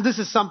 And this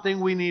is something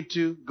we need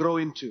to grow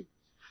into.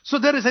 So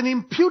there is an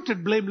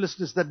imputed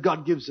blamelessness that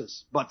God gives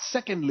us. But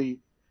secondly,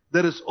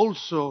 there is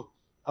also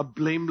a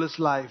blameless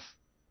life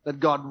that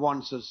God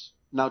wants us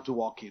now to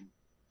walk in.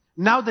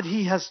 Now that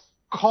He has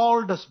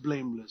called us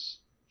blameless,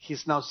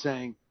 He's now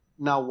saying,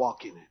 now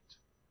walk in it.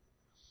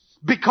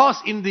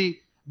 Because in the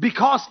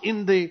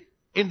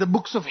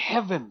books of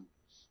heaven,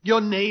 your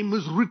name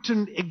is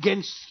written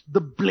against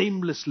the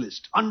blameless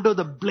list, under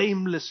the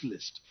blameless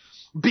list.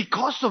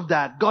 Because of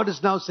that, God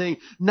is now saying,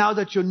 now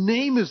that your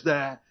name is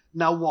there,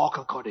 now walk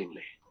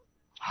accordingly.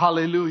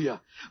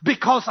 Hallelujah.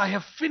 Because I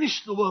have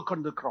finished the work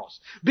on the cross.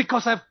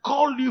 Because I've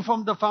called you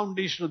from the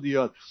foundation of the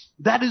earth.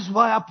 That is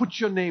why I put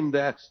your name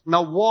there.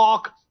 Now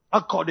walk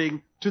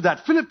according to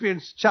that.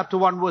 Philippians chapter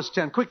 1 verse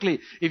 10.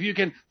 Quickly, if you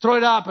can throw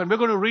it up, and we're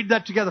going to read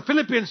that together.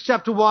 Philippians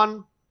chapter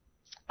 1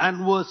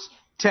 and verse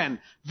 10.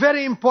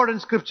 Very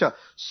important scripture.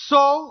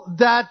 So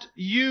that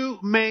you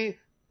may,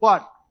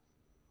 what?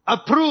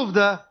 Approve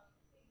the,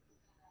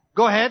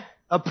 go ahead.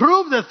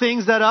 Approve the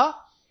things that are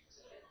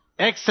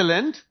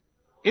excellent,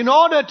 in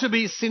order to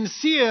be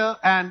sincere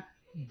and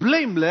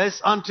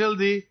blameless until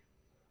the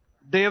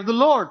day of the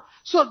Lord.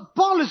 So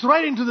Paul is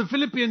writing to the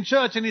Philippian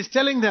church and he's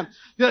telling them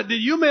that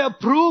you may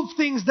approve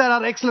things that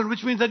are excellent,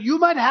 which means that you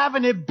might have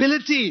an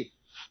ability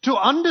to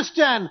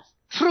understand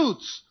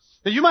truths,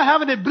 that you might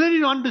have an ability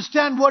to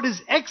understand what is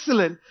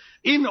excellent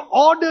in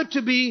order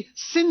to be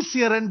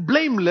sincere and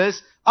blameless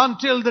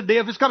until the day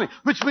of his coming.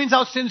 Which means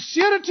our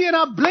sincerity and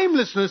our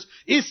blamelessness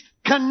is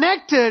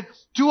connected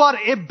to our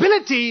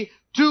ability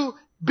to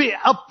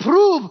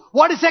approve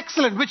what is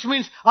excellent, which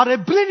means our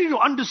ability to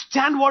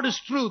understand what is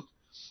truth,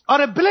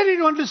 our ability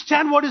to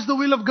understand what is the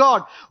will of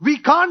God. We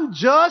can't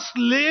just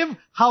live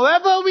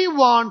however we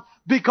want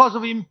because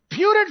of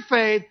imputed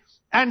faith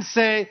and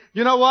say,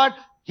 you know what,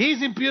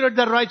 He's imputed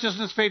that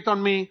righteousness faith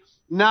on me.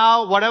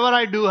 Now, whatever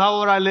I do,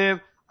 however I live,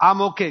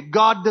 I'm okay.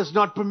 God does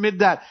not permit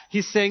that.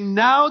 He's saying,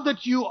 now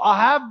that you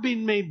have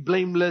been made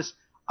blameless,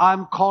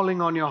 I'm calling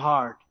on your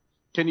heart.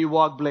 Can you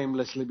walk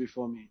blamelessly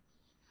before me?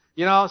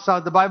 You know, so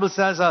the Bible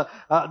says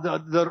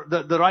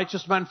the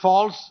righteous man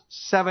falls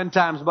 7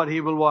 times, but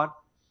he will what?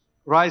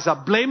 Rise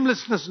up.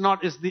 Blamelessness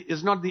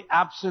is not the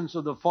absence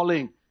of the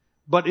falling,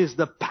 but is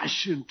the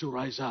passion to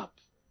rise up.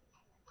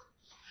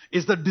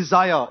 Is the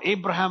desire.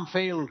 Abraham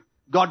failed.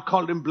 God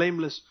called him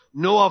blameless.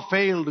 Noah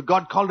failed.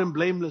 God called him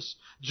blameless.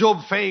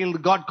 Job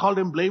failed. God called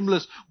him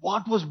blameless.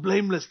 What was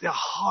blameless? Their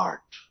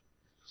heart.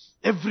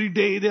 Every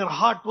day their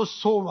heart was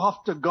so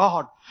after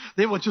God.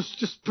 They were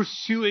just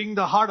pursuing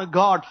the heart of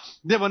God.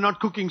 They were not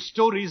cooking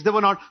stories. They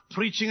were not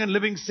preaching and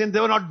living sin. They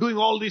were not doing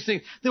all these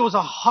things. There was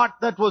a heart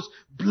that was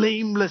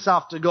blameless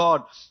after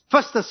God.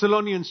 1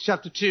 Thessalonians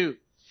chapter 2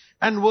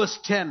 and verse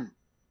 10.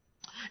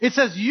 It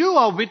says, you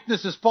are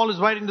witnesses. Paul is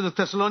writing to the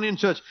Thessalonian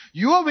church.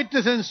 You are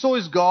witnesses, and so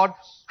is God,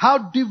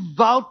 how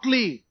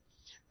devoutly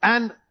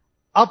and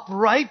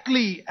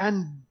uprightly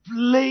and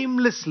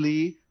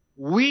blamelessly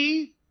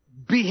we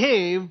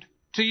behaved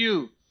to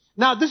you.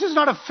 Now, this is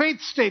not a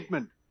faith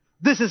statement.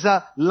 This is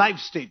a life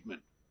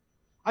statement.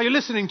 Are you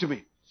listening to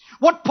me?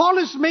 What Paul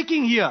is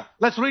making here,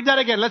 let's read that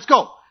again. Let's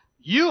go.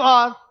 You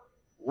are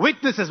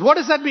witnesses. What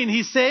does that mean?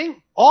 He's saying,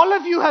 all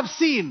of you have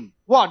seen.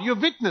 What?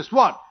 You've witnessed.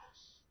 What?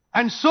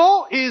 And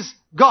so is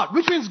God.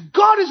 Which means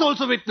God is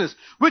also witness.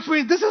 Which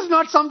means this is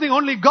not something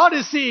only God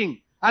is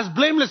seeing as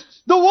blameless.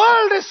 The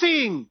world is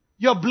seeing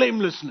your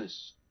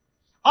blamelessness.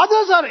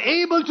 Others are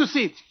able to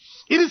see it.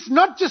 It is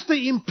not just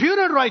the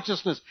imputed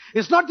righteousness.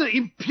 It's not the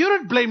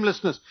imputed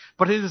blamelessness.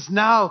 But it is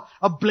now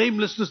a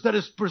blamelessness that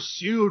is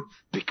pursued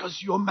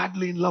because you're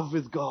madly in love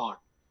with God.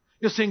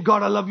 You're saying,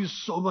 God, I love you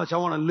so much. I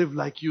want to live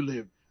like you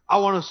live. I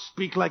want to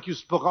speak like you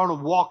spoke. I want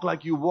to walk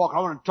like you walk. I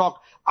want to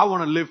talk. I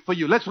want to live for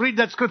you. Let's read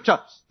that scripture.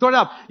 Throw it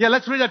up. Yeah,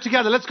 let's read that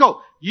together. Let's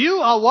go. You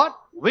are what?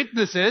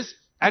 Witnesses.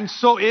 And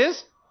so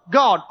is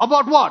God.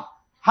 About what?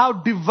 How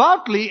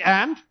devoutly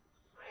and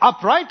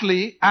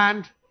uprightly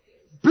and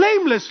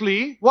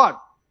blamelessly,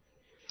 what?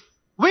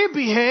 We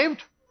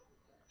behaved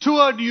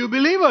toward you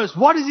believers.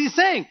 What is he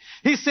saying?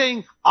 He's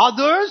saying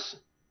others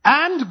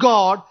and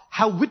God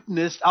have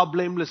witnessed our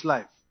blameless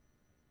life.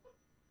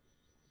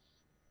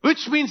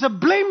 Which means a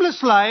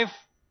blameless life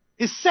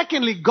is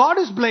secondly, God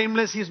is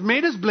blameless. He's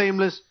made us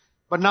blameless.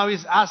 But now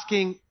he's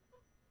asking,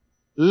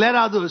 let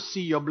others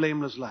see your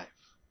blameless life.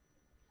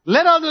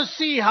 Let others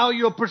see how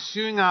you're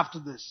pursuing after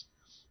this.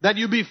 That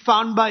you be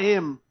found by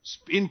him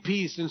in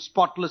peace and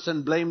spotless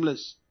and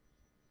blameless.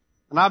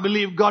 And I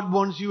believe God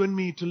wants you and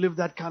me to live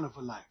that kind of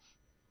a life.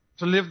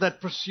 To live that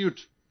pursuit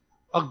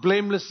of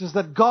blamelessness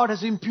that God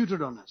has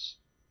imputed on us.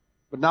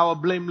 But now a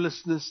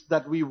blamelessness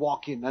that we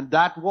walk in. And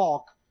that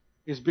walk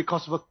is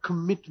because of a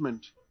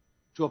commitment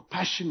to a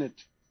passionate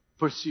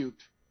pursuit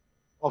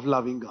of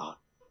loving God.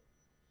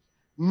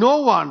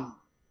 No one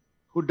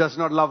who does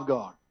not love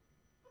God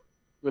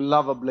will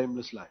love a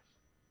blameless life.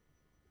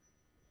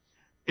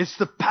 It's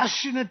the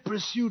passionate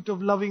pursuit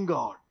of loving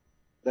God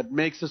that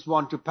makes us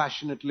want to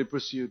passionately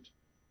pursue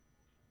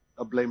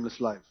a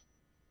blameless life.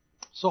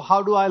 So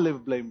how do I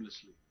live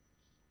blamelessly?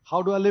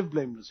 How do I live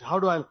blamelessly? How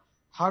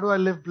do I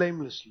live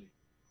blamelessly?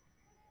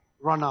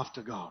 Run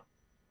after God.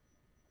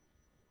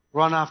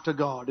 Run after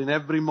God in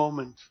every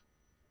moment.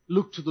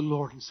 Look to the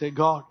Lord and say,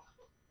 God,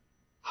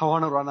 I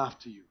want to run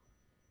after you.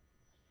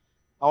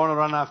 I want to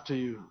run after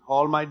you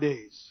all my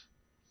days,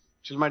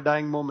 till my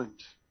dying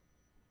moment.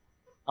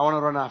 I want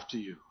to run after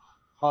you.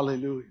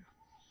 Hallelujah.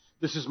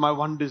 This is my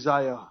one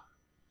desire.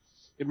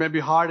 It may be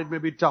hard, it may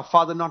be tough.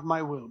 Father, not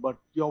my will, but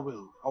your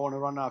will. I want to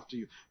run after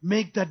you.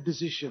 Make that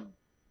decision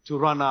to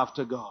run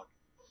after God.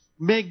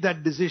 Make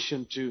that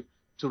decision to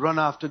run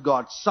after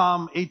God.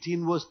 Psalm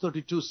 18 verse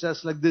 32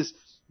 says like this,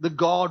 the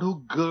God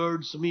who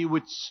girds me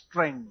with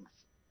strength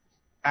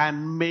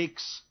and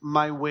makes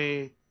my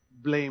way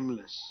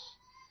blameless.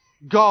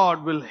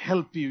 God will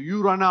help you.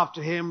 You run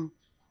after Him,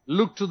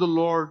 look to the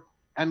Lord,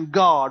 and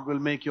God will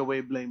make your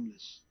way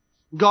blameless.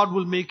 God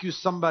will make you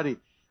somebody.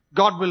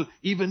 God will,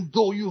 even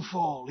though you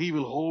fall, He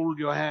will hold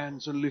your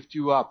hands and lift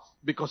you up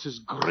because His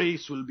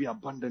grace will be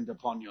abundant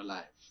upon your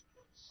life.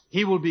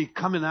 He will be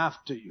coming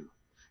after you.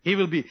 He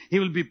will be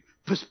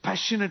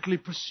passionately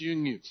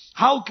pursuing you.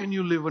 How can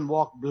you live and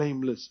walk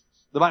blameless?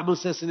 The Bible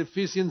says in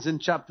Ephesians in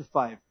chapter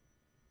 5,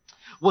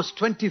 verse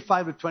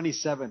 25 to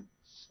 27,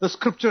 the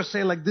scriptures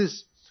say like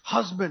this: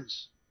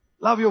 husbands,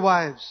 love your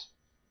wives,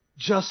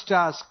 just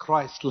as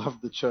Christ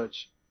loved the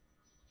church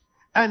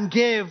and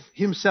gave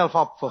Himself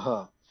up for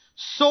her,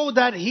 so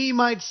that He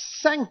might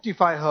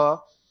sanctify her,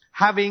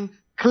 having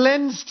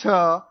cleansed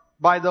her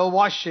by the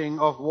washing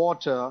of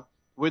water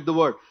with the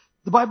word.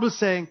 The Bible is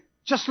saying,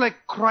 just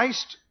like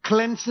Christ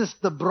cleanses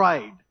the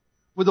bride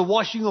with the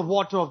washing of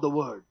water of the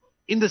word,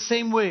 in the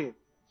same way,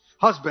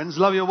 husbands,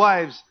 love your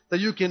wives, that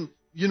you can,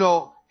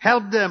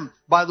 help them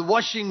by the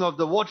washing of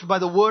the water, by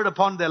the word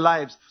upon their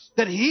lives,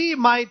 that He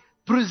might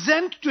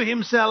present to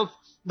Himself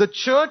the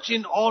church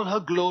in all her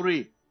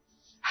glory,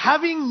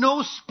 having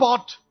no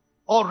spot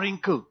or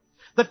wrinkle.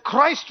 That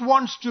Christ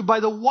wants to, by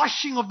the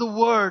washing of the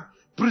word,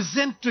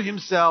 present to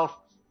Himself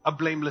a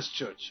blameless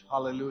church.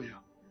 Hallelujah.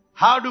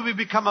 How do we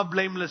become a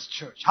blameless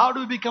church? How do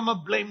we become a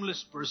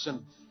blameless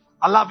person?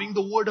 Allowing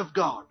the word of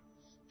God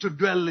to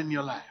dwell in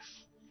your life.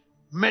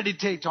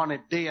 Meditate on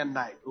it day and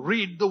night.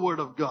 Read the word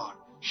of God.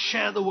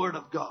 Share the word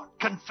of God.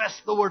 Confess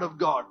the word of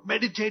God.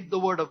 Meditate the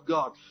word of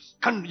God.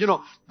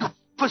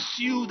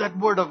 Pursue that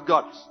word of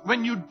God.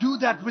 When you do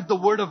that with the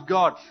word of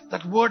God,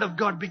 that word of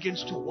God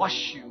begins to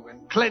wash you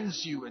and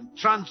cleanse you and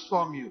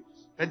transform you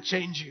and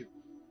change you.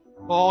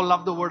 Oh,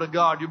 love the word of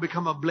God. You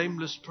become a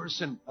blameless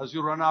person as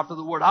you run after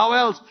the word. How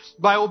else?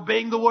 By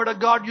obeying the word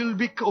of God, you'll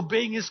be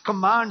obeying His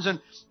commands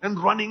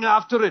and running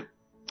after it.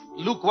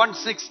 Luke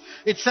 1:6,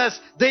 it says,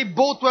 they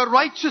both were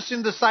righteous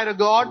in the sight of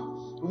God,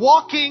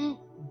 walking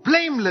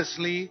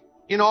blamelessly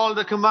in all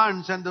the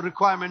commands and the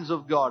requirements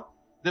of God.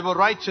 They were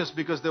righteous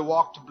because they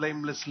walked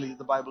blamelessly,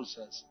 the Bible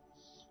says.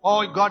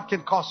 Oh, God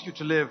can cause you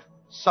to live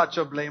such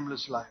a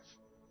blameless life.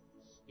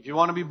 If you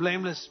want to be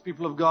blameless,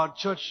 people of God,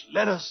 church,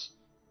 let us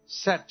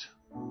set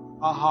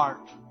our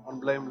heart on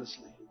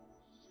blamelessly.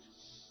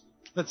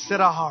 Let's set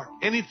our heart.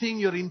 Anything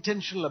you're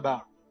intentional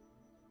about,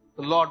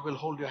 the Lord will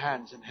hold your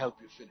hands and help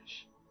you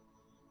finish.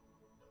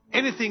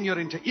 Anything you're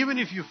into, even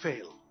if you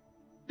fail,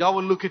 God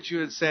will look at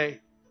you and say,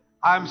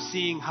 I'm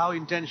seeing how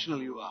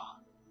intentional you are.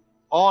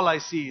 All I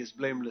see is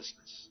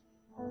blamelessness.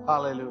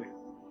 Hallelujah.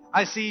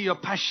 I see your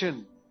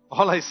passion.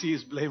 All I see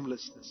is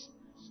blamelessness.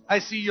 I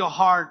see your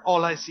heart.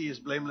 All I see is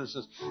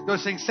blamelessness. You're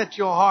saying, set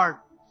your heart.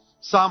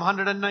 Psalm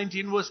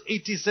 119 verse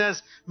 80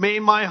 says, may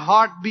my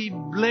heart be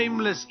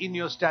blameless in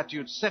your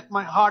statutes. Set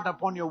my heart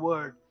upon your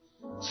word.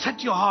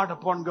 Set your heart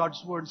upon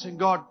God's word. Saying,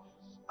 God,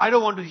 I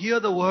don't want to hear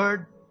the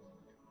word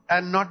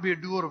and not be a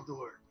doer of the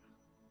word.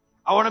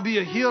 I want to be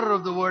a hearer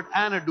of the word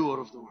and a doer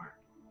of the word.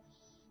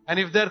 And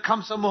if there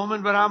comes a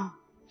moment where I'm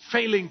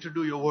failing to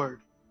do your word,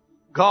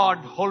 God,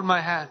 hold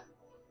my hand,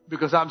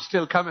 because I'm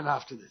still coming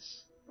after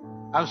this.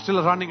 I'm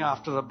still running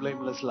after a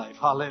blameless life.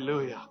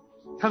 Hallelujah.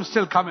 I'm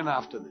still coming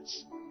after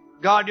this.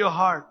 Guard your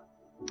heart.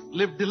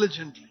 Live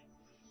diligently.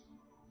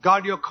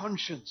 Guard your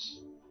conscience.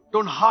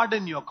 Don't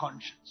harden your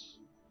conscience.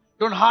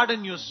 Don't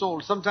harden your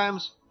soul.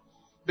 Sometimes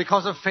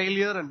because of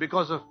failure and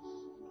because of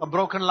a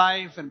broken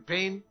life and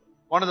pain,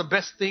 one of the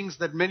best things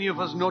that many of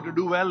us know to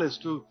do well is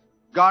to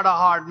guard our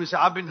heart. We say,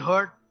 I've been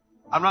hurt.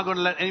 I'm not going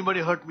to let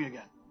anybody hurt me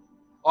again.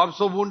 Or I'm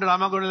so wounded, I'm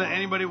not going to let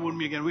anybody wound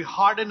me again. We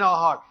harden our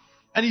heart.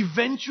 And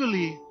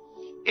eventually,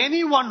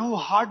 anyone who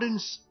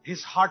hardens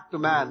his heart to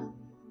man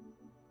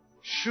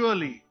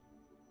surely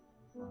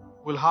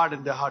will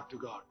harden their heart to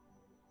God.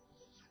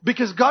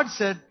 Because God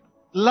said,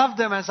 love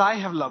them as I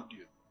have loved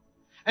you.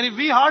 And if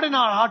we harden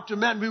our heart to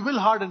man, we will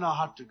harden our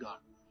heart to God.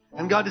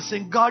 And God is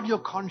saying, guard your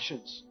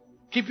conscience.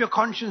 Keep your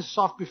conscience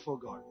soft before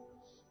God.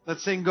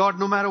 That's saying, God,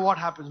 no matter what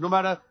happens, no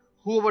matter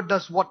whoever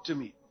does what to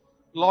me,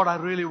 Lord, I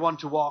really want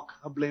to walk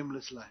a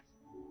blameless life.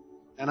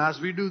 And as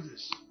we do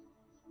this,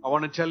 I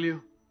want to tell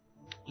you,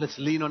 let's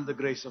lean on the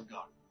grace of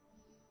God.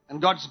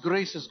 And God's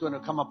grace is going to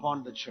come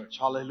upon the church.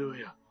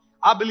 Hallelujah.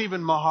 I believe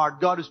in my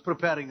heart, God is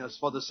preparing us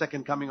for the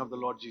second coming of the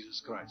Lord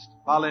Jesus Christ.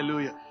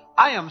 Hallelujah.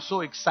 I am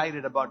so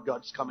excited about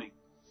God's coming.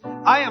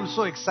 I am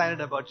so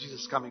excited about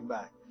Jesus coming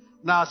back.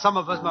 Now, some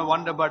of us might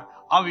wonder, but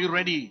are we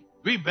ready?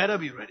 We better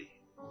be ready.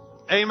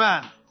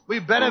 Amen. We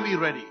better be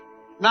ready.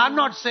 Now, I'm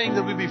not saying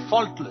that we be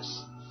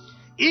faultless.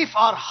 If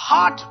our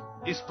heart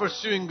is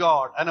pursuing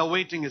God and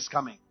awaiting His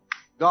coming,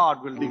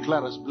 God will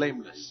declare us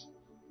blameless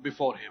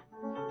before Him.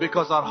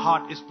 Because our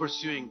heart is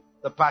pursuing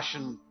the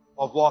passion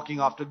of walking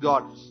after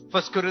God.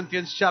 1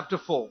 Corinthians chapter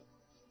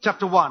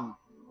 1,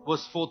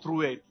 verse 4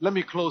 through 8. Let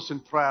me close in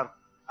prayer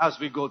as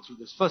we go through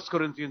this. 1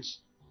 Corinthians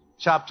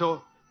chapter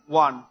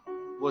 1,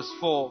 verse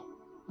 4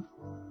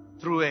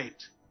 through 8.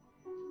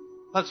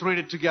 Let's read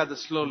it together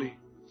slowly.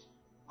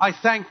 I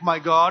thank my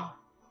God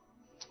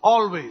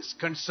always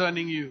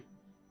concerning you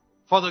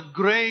for the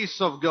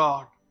grace of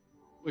God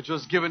which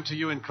was given to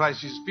you in Christ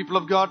Jesus. People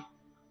of God,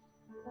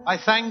 I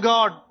thank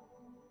God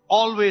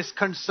always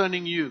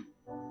concerning you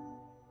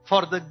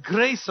for the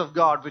grace of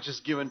God which is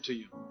given to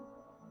you.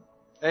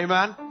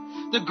 Amen.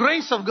 The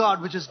grace of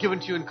God which is given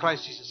to you in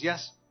Christ Jesus.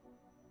 Yes.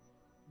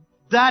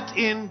 That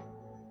in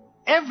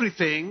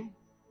everything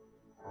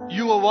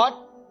you are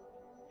what?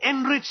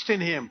 Enriched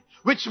in Him.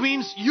 Which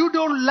means you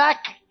don't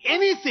lack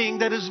anything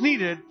that is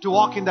needed to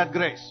walk in that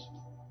grace.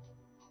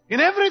 In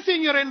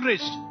everything you're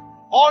enriched.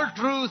 All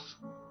truth,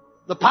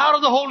 the power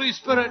of the Holy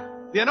Spirit,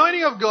 the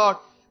anointing of God.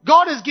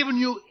 God has given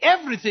you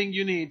everything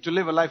you need to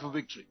live a life of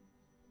victory.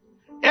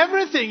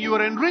 Everything you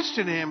are enriched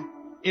in Him,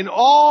 in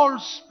all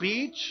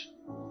speech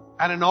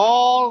and in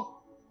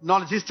all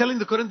knowledge. He's telling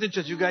the Corinthian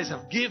church, you guys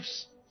have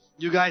gifts,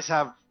 you guys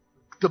have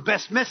the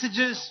best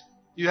messages,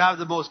 you have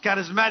the most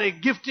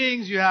charismatic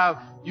giftings,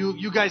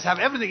 you guys have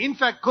everything. In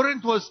fact,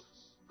 Corinth was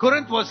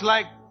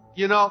like,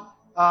 in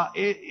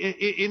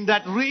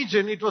that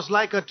region, it was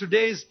like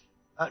today's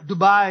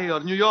Dubai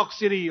or New York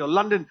City or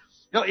London.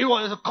 It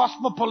was a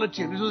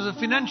cosmopolitan. It was a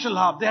financial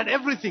hub. They had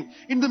everything.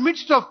 In the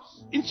midst of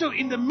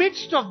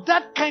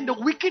that kind of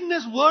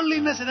wickedness,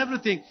 worldliness and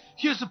everything,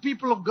 here's the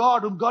people of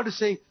God whom God is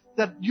saying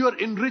that you are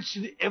enriched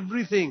in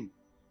everything.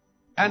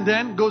 And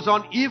then goes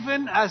on,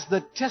 even as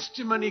the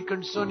testimony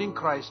concerning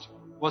Christ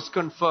was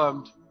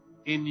confirmed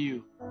in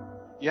you.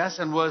 Yes,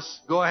 and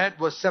go ahead,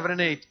 verse 7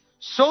 and 8.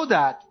 So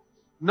that,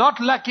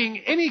 not lacking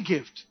any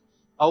gift,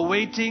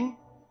 awaiting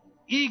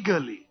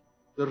eagerly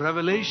the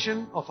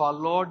revelation of our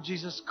Lord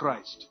Jesus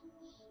Christ,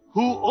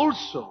 who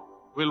also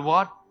will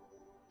what?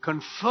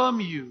 Confirm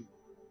you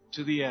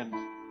to the end,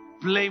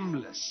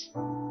 blameless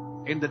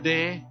in the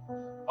day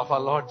of our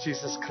Lord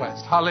Jesus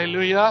Christ.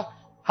 Hallelujah.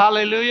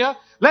 Hallelujah.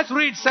 Let's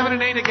read 7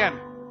 and 8 again.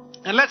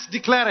 And let's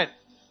declare it.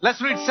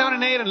 Let's read 7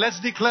 and 8 and let's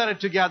declare it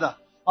together.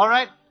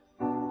 Alright?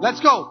 Let's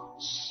go.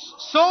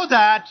 So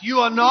that you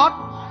are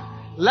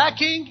not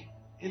lacking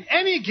in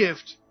any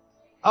gift,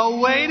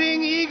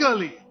 awaiting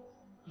eagerly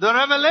the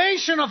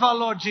revelation of our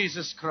Lord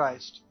Jesus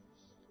Christ,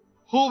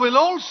 who will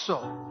also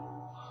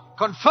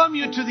confirm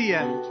you to the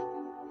end,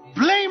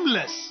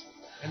 blameless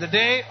in the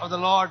day of the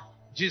Lord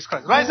Jesus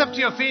Christ. Rise up to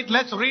your feet.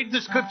 Let's read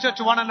the scripture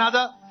to one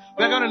another.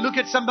 We're going to look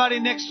at somebody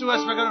next to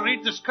us. We're going to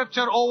read the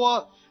scripture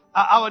over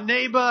our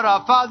neighbor,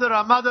 our father,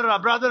 our mother,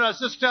 our brother, our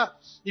sister.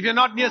 If you're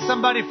not near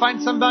somebody,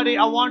 find somebody.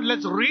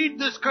 Let's read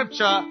the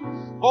scripture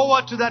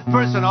over to that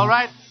person. All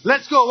right?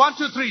 Let's go. 1,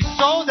 2, 3.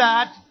 So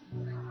that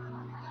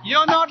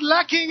you're not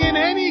lacking in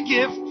any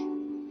gift,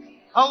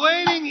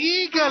 awaiting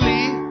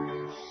eagerly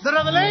the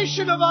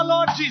revelation of our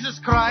Lord Jesus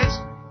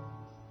Christ,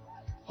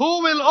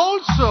 who will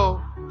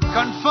also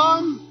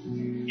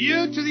confirm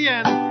you to the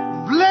end,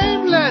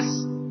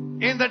 blameless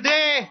in the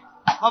day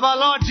of our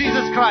Lord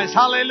Jesus Christ.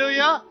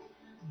 Hallelujah.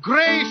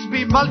 Grace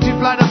be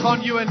multiplied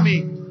upon you and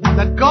me,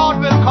 that God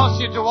will cause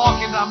you to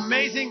walk in the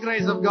amazing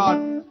grace of God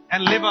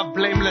and live a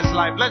blameless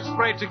life. Let's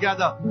pray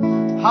together.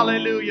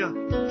 Hallelujah.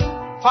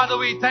 Father,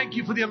 we thank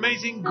you for the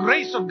amazing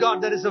grace of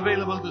God that is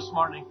available this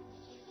morning.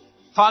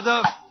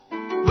 Father,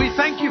 we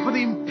thank you for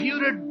the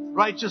imputed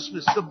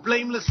righteousness, the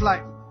blameless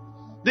life,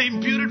 the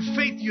imputed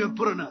faith you have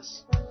put in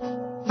us.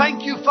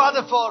 Thank you,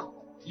 Father, for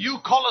you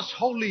call us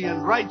holy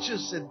and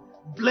righteous and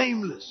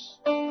blameless.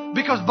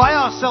 Because by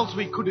ourselves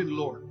we couldn't,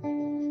 Lord.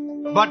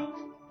 But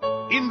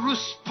in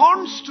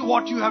response to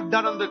what you have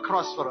done on the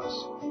cross for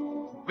us,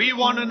 we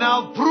want to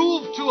now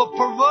prove to a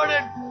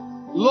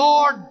perverted,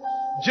 Lord,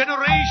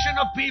 generation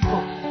of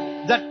people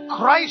that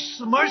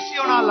Christ's mercy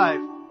on our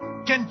life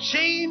can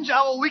change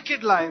our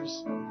wicked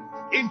lives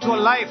into a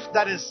life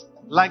that is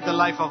like the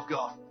life of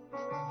God.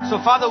 So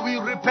Father, we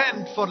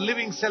repent for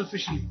living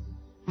selfishly.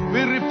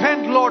 We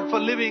repent, Lord, for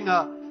living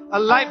a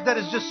life that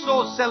is just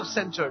so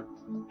self-centered.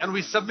 And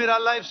we submit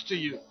our lives to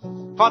you.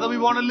 Father, we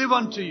want to live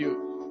unto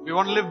you. We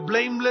want to live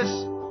blameless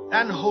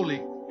and holy.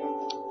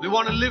 We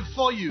want to live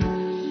for you.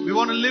 We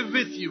want to live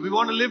with you. We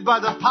want to live by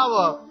the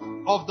power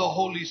of the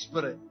Holy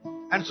Spirit.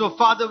 And so,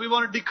 Father, we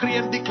want to decree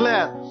and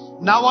declare,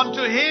 now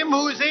unto Him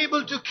who is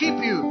able to keep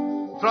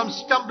you from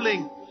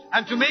stumbling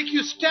and to make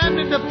you stand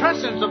in the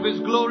presence of His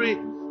glory,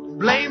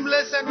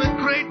 blameless and with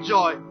great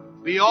joy,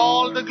 be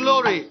all the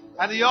glory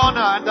and the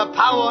honor and the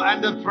power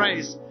and the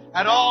praise.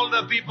 And all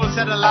the people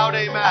said aloud,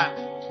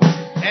 amen.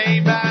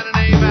 Amen and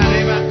amen.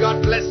 Amen.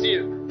 God bless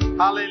you.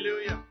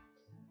 Hallelujah.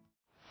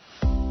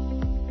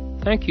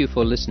 Thank you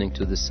for listening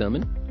to this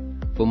sermon.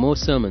 For more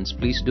sermons,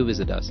 please do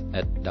visit us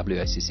at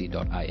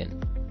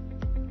wicc.in.